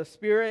air, the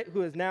spirit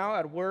who is now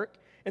at work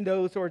in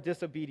those who are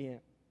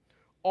disobedient.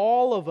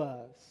 All of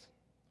us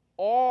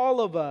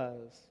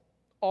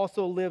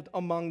also lived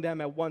among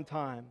them at one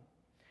time,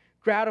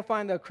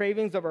 gratifying the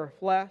cravings of our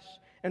flesh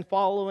and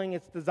following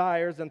its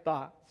desires and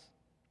thoughts.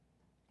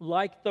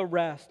 Like the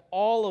rest,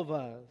 all of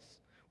us,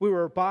 we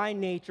were by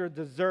nature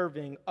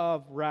deserving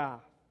of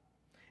wrath.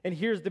 And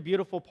here's the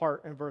beautiful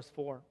part in verse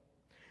 4.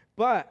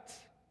 But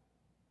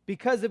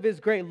because of his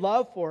great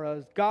love for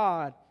us,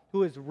 God,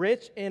 who is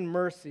rich in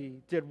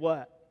mercy, did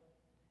what?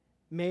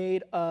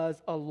 Made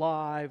us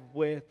alive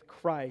with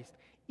Christ,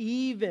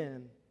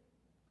 even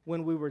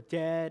when we were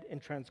dead in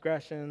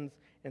transgressions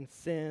and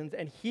sins.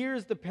 And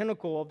here's the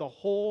pinnacle of the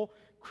whole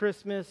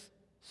Christmas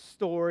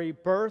story,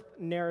 birth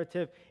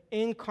narrative,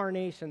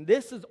 incarnation.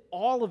 This is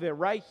all of it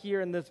right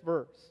here in this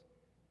verse.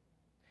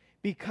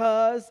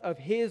 Because of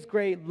his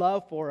great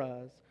love for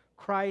us,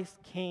 Christ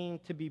came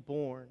to be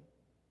born.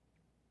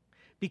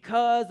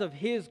 Because of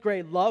his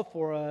great love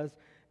for us,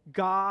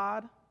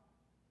 God,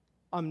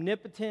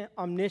 omnipotent,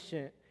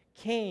 omniscient,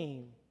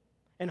 came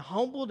and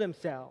humbled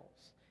himself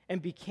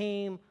and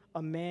became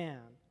a man,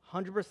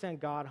 100%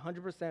 God,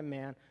 100%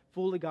 man,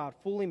 fully God,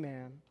 fully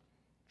man,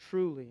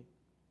 truly.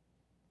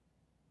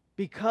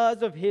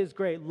 Because of his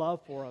great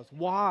love for us.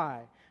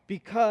 Why?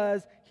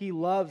 Because he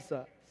loves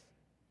us.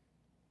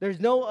 There's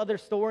no other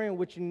story in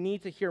which you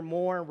need to hear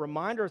more and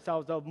remind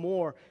ourselves of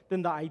more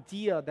than the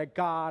idea that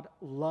God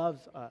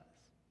loves us.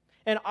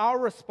 And our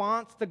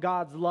response to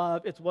God's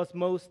love is what's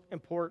most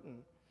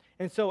important.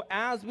 And so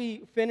as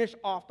we finish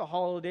off the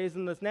holidays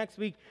in this next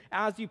week,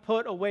 as you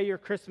put away your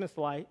Christmas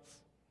lights,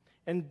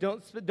 and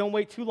don't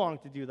wait too long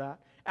to do that,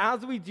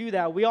 as we do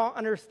that, we all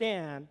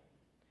understand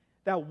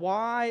that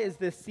why is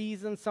this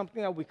season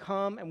something that we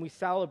come and we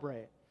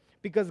celebrate?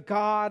 Because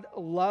God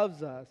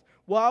loves us.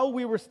 While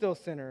we were still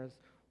sinners,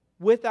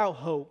 without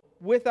hope,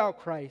 without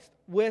Christ,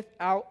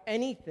 without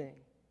anything,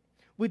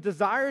 we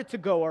desired to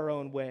go our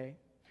own way.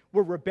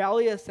 We're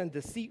rebellious and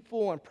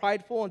deceitful and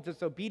prideful and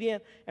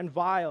disobedient and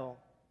vile.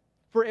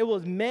 For it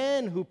was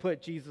men who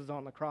put Jesus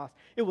on the cross.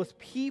 It was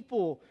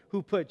people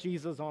who put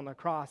Jesus on the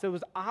cross. It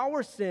was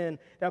our sin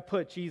that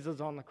put Jesus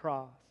on the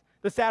cross.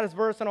 The saddest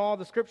verse in all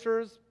the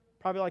scriptures,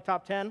 probably like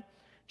top 10,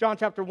 John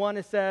chapter 1,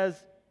 it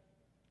says,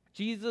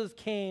 Jesus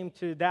came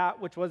to that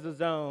which was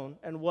his own,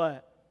 and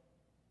what?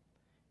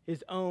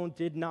 His own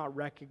did not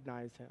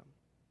recognize him.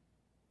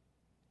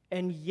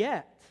 And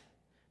yet,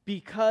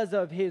 because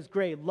of his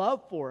great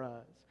love for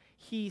us,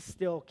 he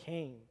still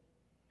came.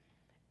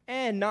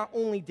 And not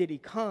only did he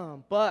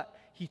come, but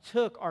he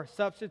took our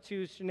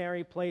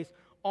substitutionary place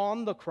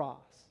on the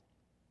cross.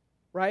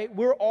 Right?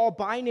 We're all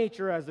by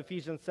nature, as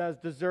Ephesians says,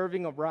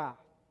 deserving of wrath.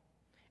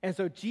 And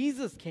so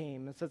Jesus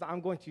came and says, I'm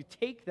going to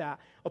take that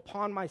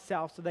upon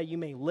myself so that you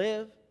may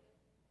live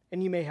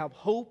and you may have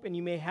hope and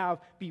you may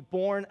be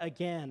born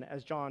again,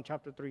 as John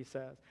chapter 3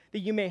 says. That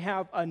you may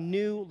have a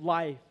new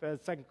life, as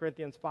 2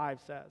 Corinthians 5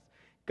 says.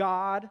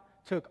 God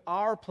took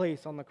our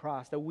place on the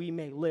cross that we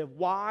may live.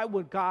 Why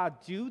would God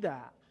do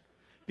that?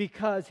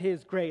 Because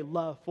his great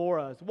love for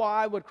us.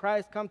 Why would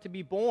Christ come to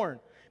be born?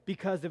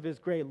 Because of his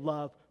great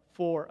love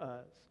for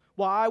us.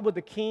 Why would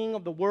the King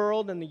of the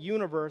world and the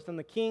universe and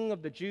the King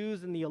of the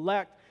Jews and the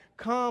elect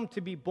come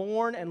to be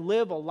born and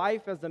live a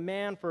life as a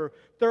man for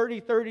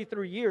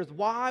 33 years?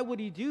 Why would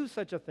he do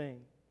such a thing?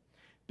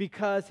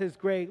 Because his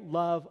great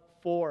love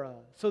for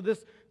us. So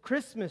this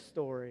Christmas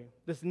story,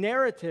 this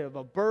narrative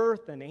of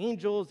birth and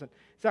angels and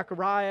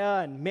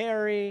Zechariah and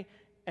Mary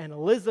and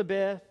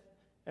Elizabeth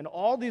and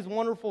all these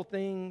wonderful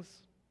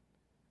things,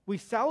 we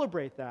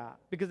celebrate that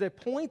because it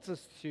points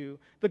us to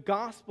the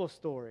gospel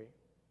story.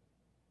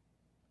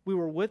 We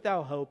were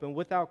without hope and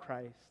without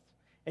Christ,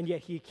 and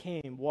yet he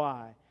came.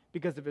 Why?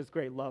 Because of his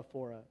great love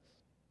for us.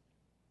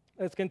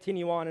 Let's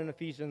continue on in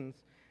Ephesians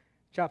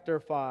chapter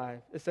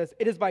 5. It says,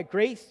 "It is by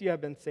grace you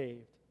have been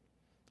saved.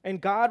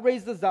 And God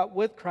raised us up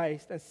with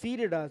Christ and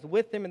seated us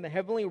with him in the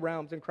heavenly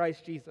realms in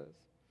Christ Jesus,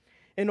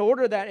 in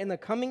order that in the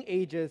coming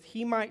ages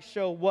he might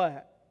show"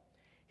 what?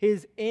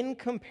 His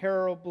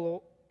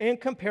incomparable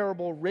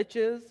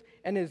riches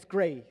and his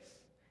grace.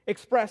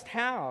 Expressed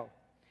how?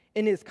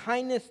 In his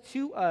kindness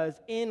to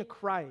us in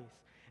Christ.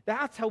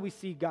 That's how we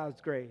see God's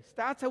grace.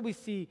 That's how we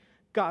see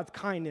God's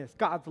kindness,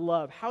 God's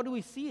love. How do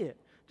we see it?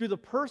 Through the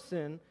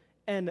person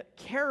and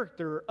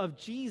character of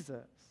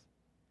Jesus.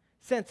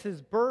 Since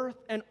his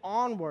birth and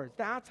onwards,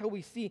 that's how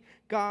we see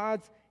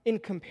God's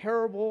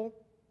incomparable,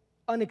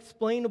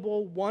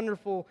 unexplainable,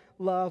 wonderful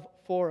love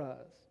for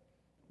us.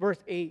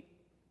 Verse 8.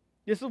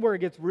 This is where it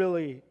gets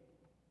really,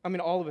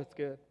 all of it's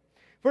good.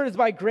 "For it is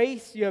by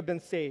grace you have been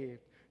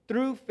saved,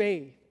 through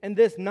faith, and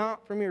this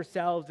not from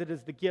yourselves, it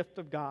is the gift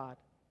of God.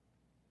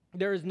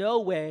 There is no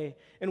way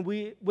in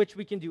which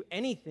we can do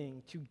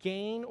anything to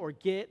gain or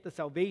get the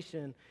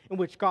salvation in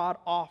which God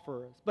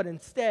offers, but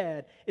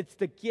instead, it's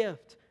the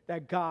gift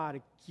that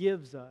God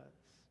gives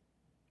us."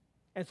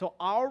 And so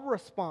our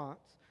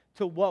response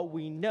to what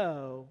we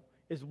know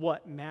is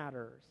what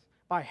matters,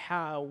 by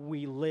how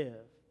we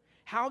live.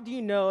 How do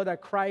you know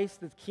that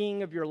Christ is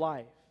king of your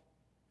life?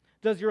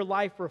 Does your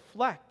life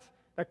reflect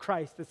that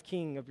Christ is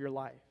king of your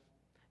life?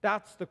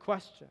 That's the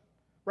question,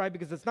 right?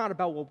 Because it's not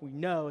about what we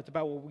know, it's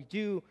about what we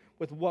do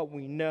with what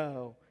we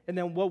know. And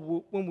then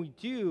when we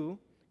do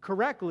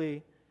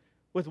correctly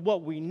with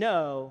what we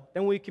know,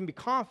 then we can be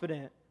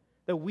confident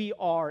that we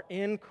are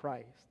in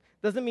Christ.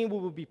 Doesn't mean we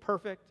will be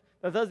perfect.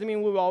 That doesn't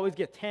mean we will always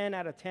get 10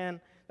 out of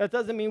 10. That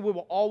doesn't mean we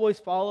will always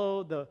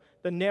follow the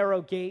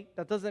narrow gate.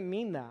 That doesn't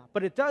mean that.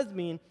 But it does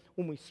mean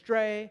when we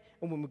stray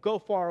and when we go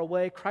far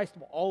away, Christ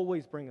will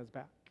always bring us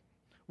back.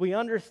 We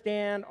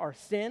understand our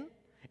sin,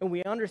 and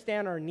we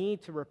understand our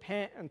need to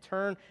repent and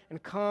turn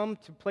and come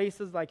to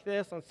places like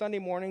this on Sunday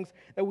mornings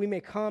that we may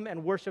come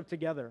and worship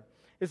together.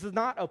 This is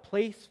not a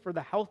place for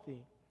the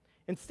healthy.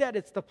 Instead,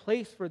 it's the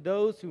place for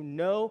those who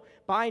know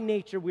by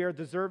nature we are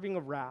deserving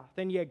of wrath,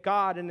 and yet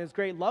God, in his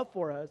great love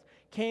for us,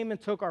 came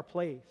and took our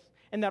place.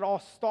 And that all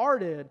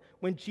started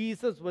when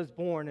Jesus was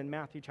born in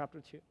Matthew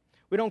chapter 2.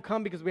 We don't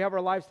come because we have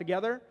our lives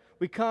together.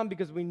 We come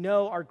because we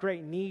know our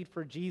great need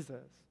for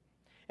Jesus.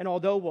 And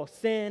although we'll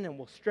sin and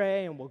we'll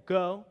stray and we'll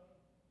go,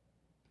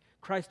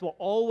 Christ will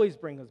always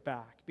bring us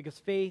back because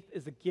faith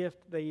is a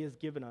gift that he has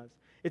given us.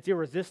 It's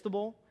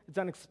irresistible. It's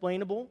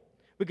unexplainable.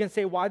 We can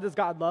say, why does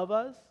God love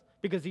us?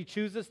 Because he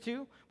chooses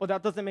to. Well,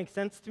 that doesn't make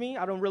sense to me.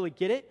 I don't really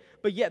get it.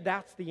 But yet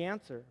that's the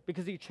answer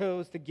because he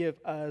chose to give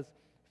us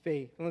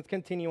faith. And let's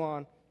continue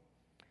on.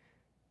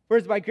 "For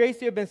it is by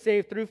grace you have been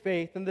saved through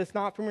faith, and this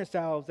not from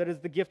yourselves, that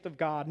is the gift of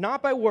God,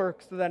 not by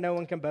works, so that no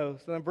one can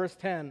boast." And then verse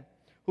 10,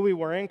 "Who we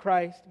were in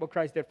Christ, what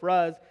Christ did for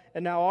us,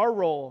 and now our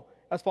role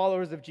as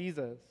followers of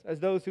Jesus, as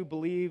those who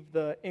believe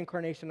the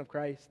incarnation of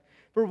Christ.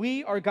 For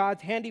we are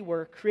God's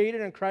handiwork, created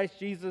in Christ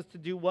Jesus to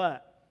do"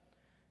 what?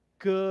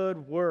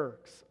 Good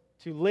works.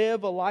 To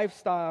live a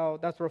lifestyle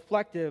that's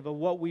reflective of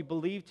what we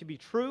believe to be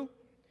true,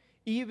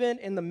 even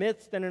in the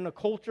midst and in a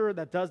culture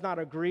that does not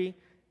agree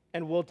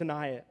and will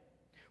deny it,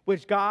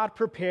 which God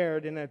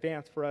prepared in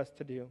advance for us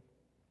to do.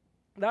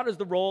 That is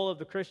the role of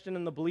the Christian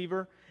and the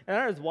believer, and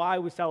that is why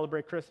we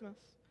celebrate Christmas.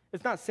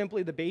 It's not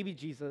simply the baby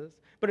Jesus,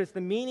 but it's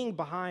the meaning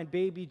behind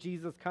baby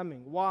Jesus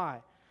coming.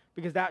 Why?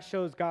 Because that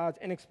shows God's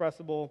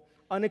inexpressible,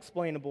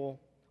 unexplainable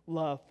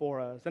love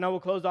for us. And I will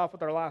close off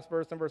with our last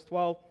verse in verse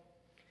 12.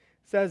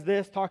 It says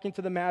this, talking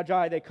to the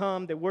Magi, they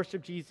come, they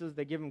worship Jesus,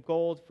 they give him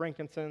gold,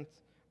 frankincense,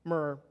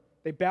 myrrh.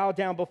 They bow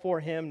down before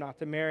him, not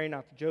to Mary,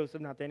 not to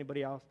Joseph, not to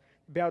anybody else.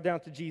 They bow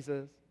down to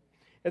Jesus.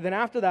 And then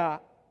after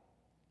that,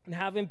 and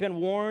having been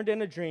warned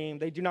in a dream,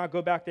 they do not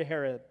go back to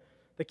Herod,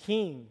 the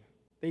king.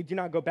 They do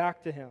not go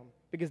back to him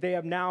because they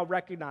have now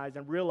recognized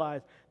and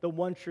realized the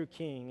one true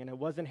king. And it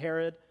wasn't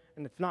Herod,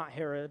 and it's not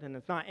Herod, and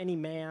it's not any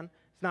man,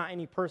 it's not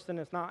any person,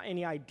 it's not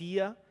any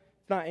idea,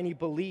 it's not any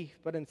belief,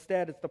 but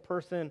instead it's the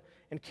person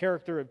and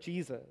character of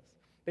Jesus.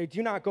 They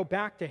do not go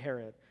back to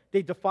Herod.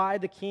 They defy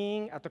the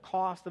king at the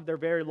cost of their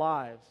very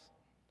lives.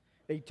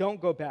 They don't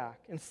go back.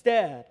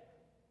 Instead,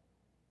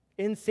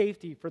 in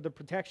safety for the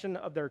protection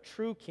of their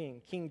true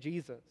king, King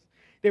Jesus,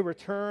 they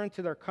return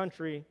to their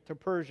country, to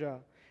Persia,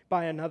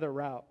 by another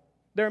route.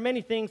 There are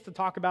many things to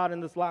talk about in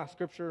this last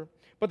scripture,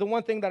 but the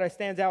one thing that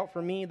stands out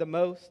for me the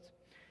most,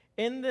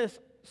 in this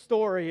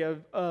story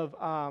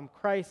of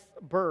Christ's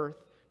birth,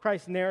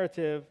 Christ's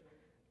narrative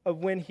of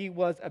when he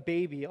was a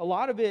baby, a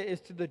lot of it is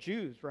to the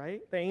Jews,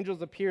 right? The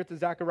angels appeared to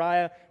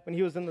Zechariah when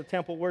he was in the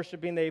temple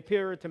worshiping. They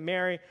appeared to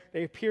Mary.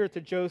 They appeared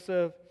to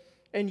Joseph.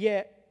 And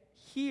yet,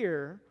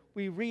 here,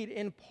 we read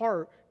in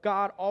part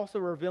God also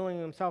revealing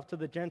himself to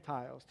the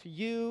Gentiles, to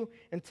you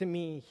and to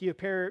me. He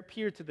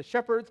appeared to the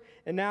shepherds,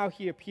 and now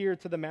he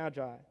appeared to the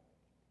Magi.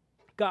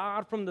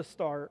 God, from the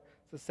start,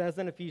 as it says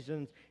in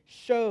Ephesians,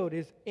 showed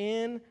his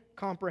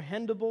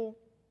incomprehensible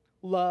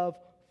love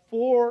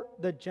for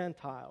the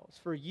Gentiles,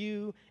 for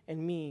you and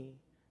me.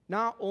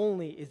 Not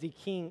only is he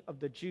king of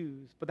the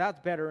Jews, but that's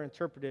better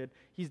interpreted,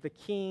 he's the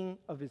king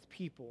of his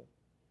people.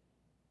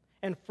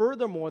 And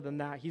furthermore than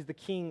that, he's the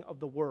king of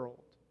the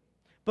world.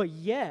 But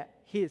yet,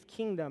 his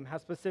kingdom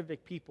has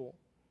specific people.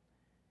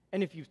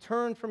 And if you've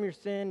turned from your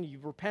sin,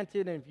 you've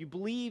repented, and if you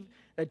believe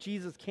that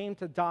Jesus came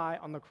to die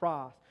on the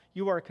cross,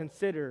 you are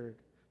considered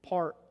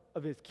part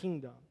of his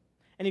kingdom.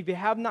 And if you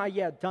have not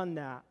yet done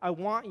that, I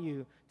want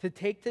you to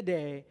take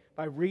today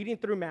by reading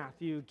through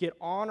Matthew, get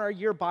on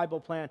your Bible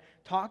plan,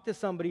 talk to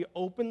somebody,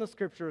 open the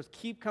scriptures,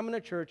 keep coming to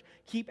church,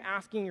 keep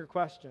asking your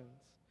questions.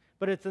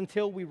 But it's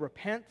until we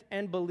repent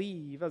and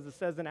believe, as it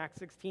says in Acts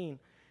 16,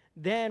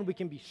 then we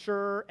can be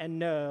sure and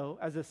know,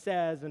 as it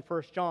says in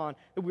 1 John,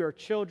 that we are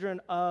children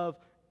of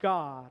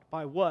God.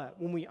 By what?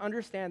 When we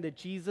understand that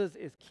Jesus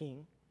is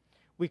king,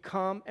 we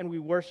come and we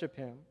worship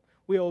him.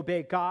 We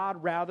obey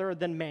God rather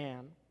than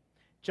man,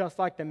 just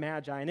like the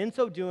Magi. And in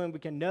so doing, we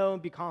can know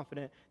and be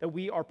confident that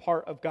we are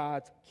part of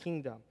God's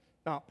kingdom.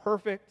 Not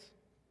perfect.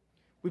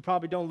 We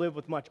probably don't live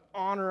with much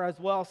honor as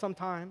well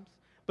sometimes,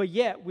 but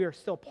yet we are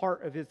still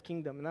part of his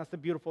kingdom. And that's the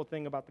beautiful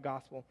thing about the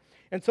gospel.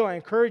 And so I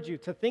encourage you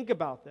to think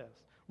about this.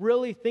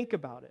 Really think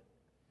about it.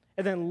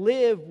 And then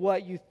live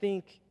what you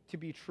think to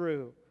be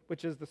true,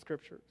 which is the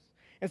scriptures.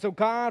 And so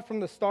God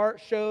from the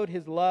start showed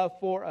his love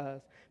for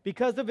us.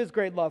 Because of his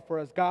great love for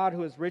us, God,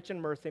 who is rich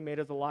in mercy, made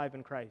us alive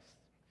in Christ.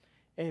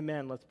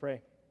 Amen. Let's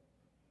pray.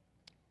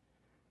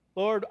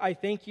 Lord, I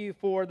thank you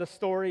for the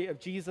story of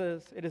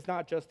Jesus. It is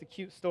not just a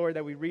cute story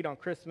that we read on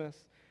Christmas,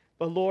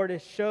 but Lord,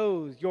 it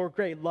shows your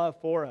great love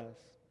for us.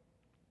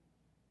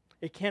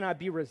 It cannot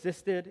be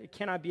resisted. It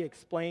cannot be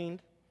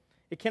explained.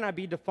 It cannot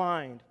be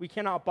defined. We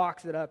cannot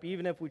box it up,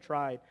 even if we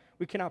tried.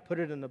 We cannot put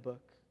it in the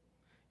book.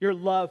 Your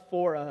love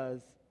for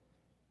us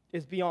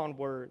is beyond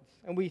words.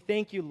 And we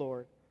thank you,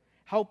 Lord.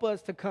 Help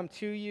us to come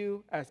to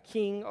you as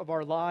King of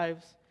our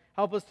lives.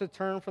 Help us to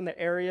turn from the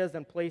areas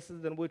and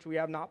places in which we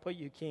have not put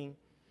you King.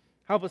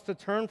 Help us to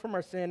turn from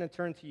our sin and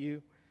turn to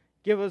you.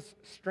 Give us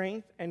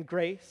strength and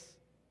grace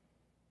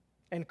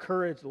and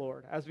courage,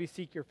 Lord, as we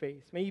seek your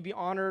face. May you be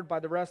honored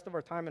by the rest of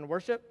our time in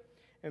worship,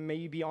 and may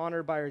you be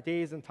honored by our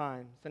days and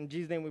times. In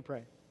Jesus' name we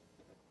pray.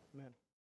 Amen.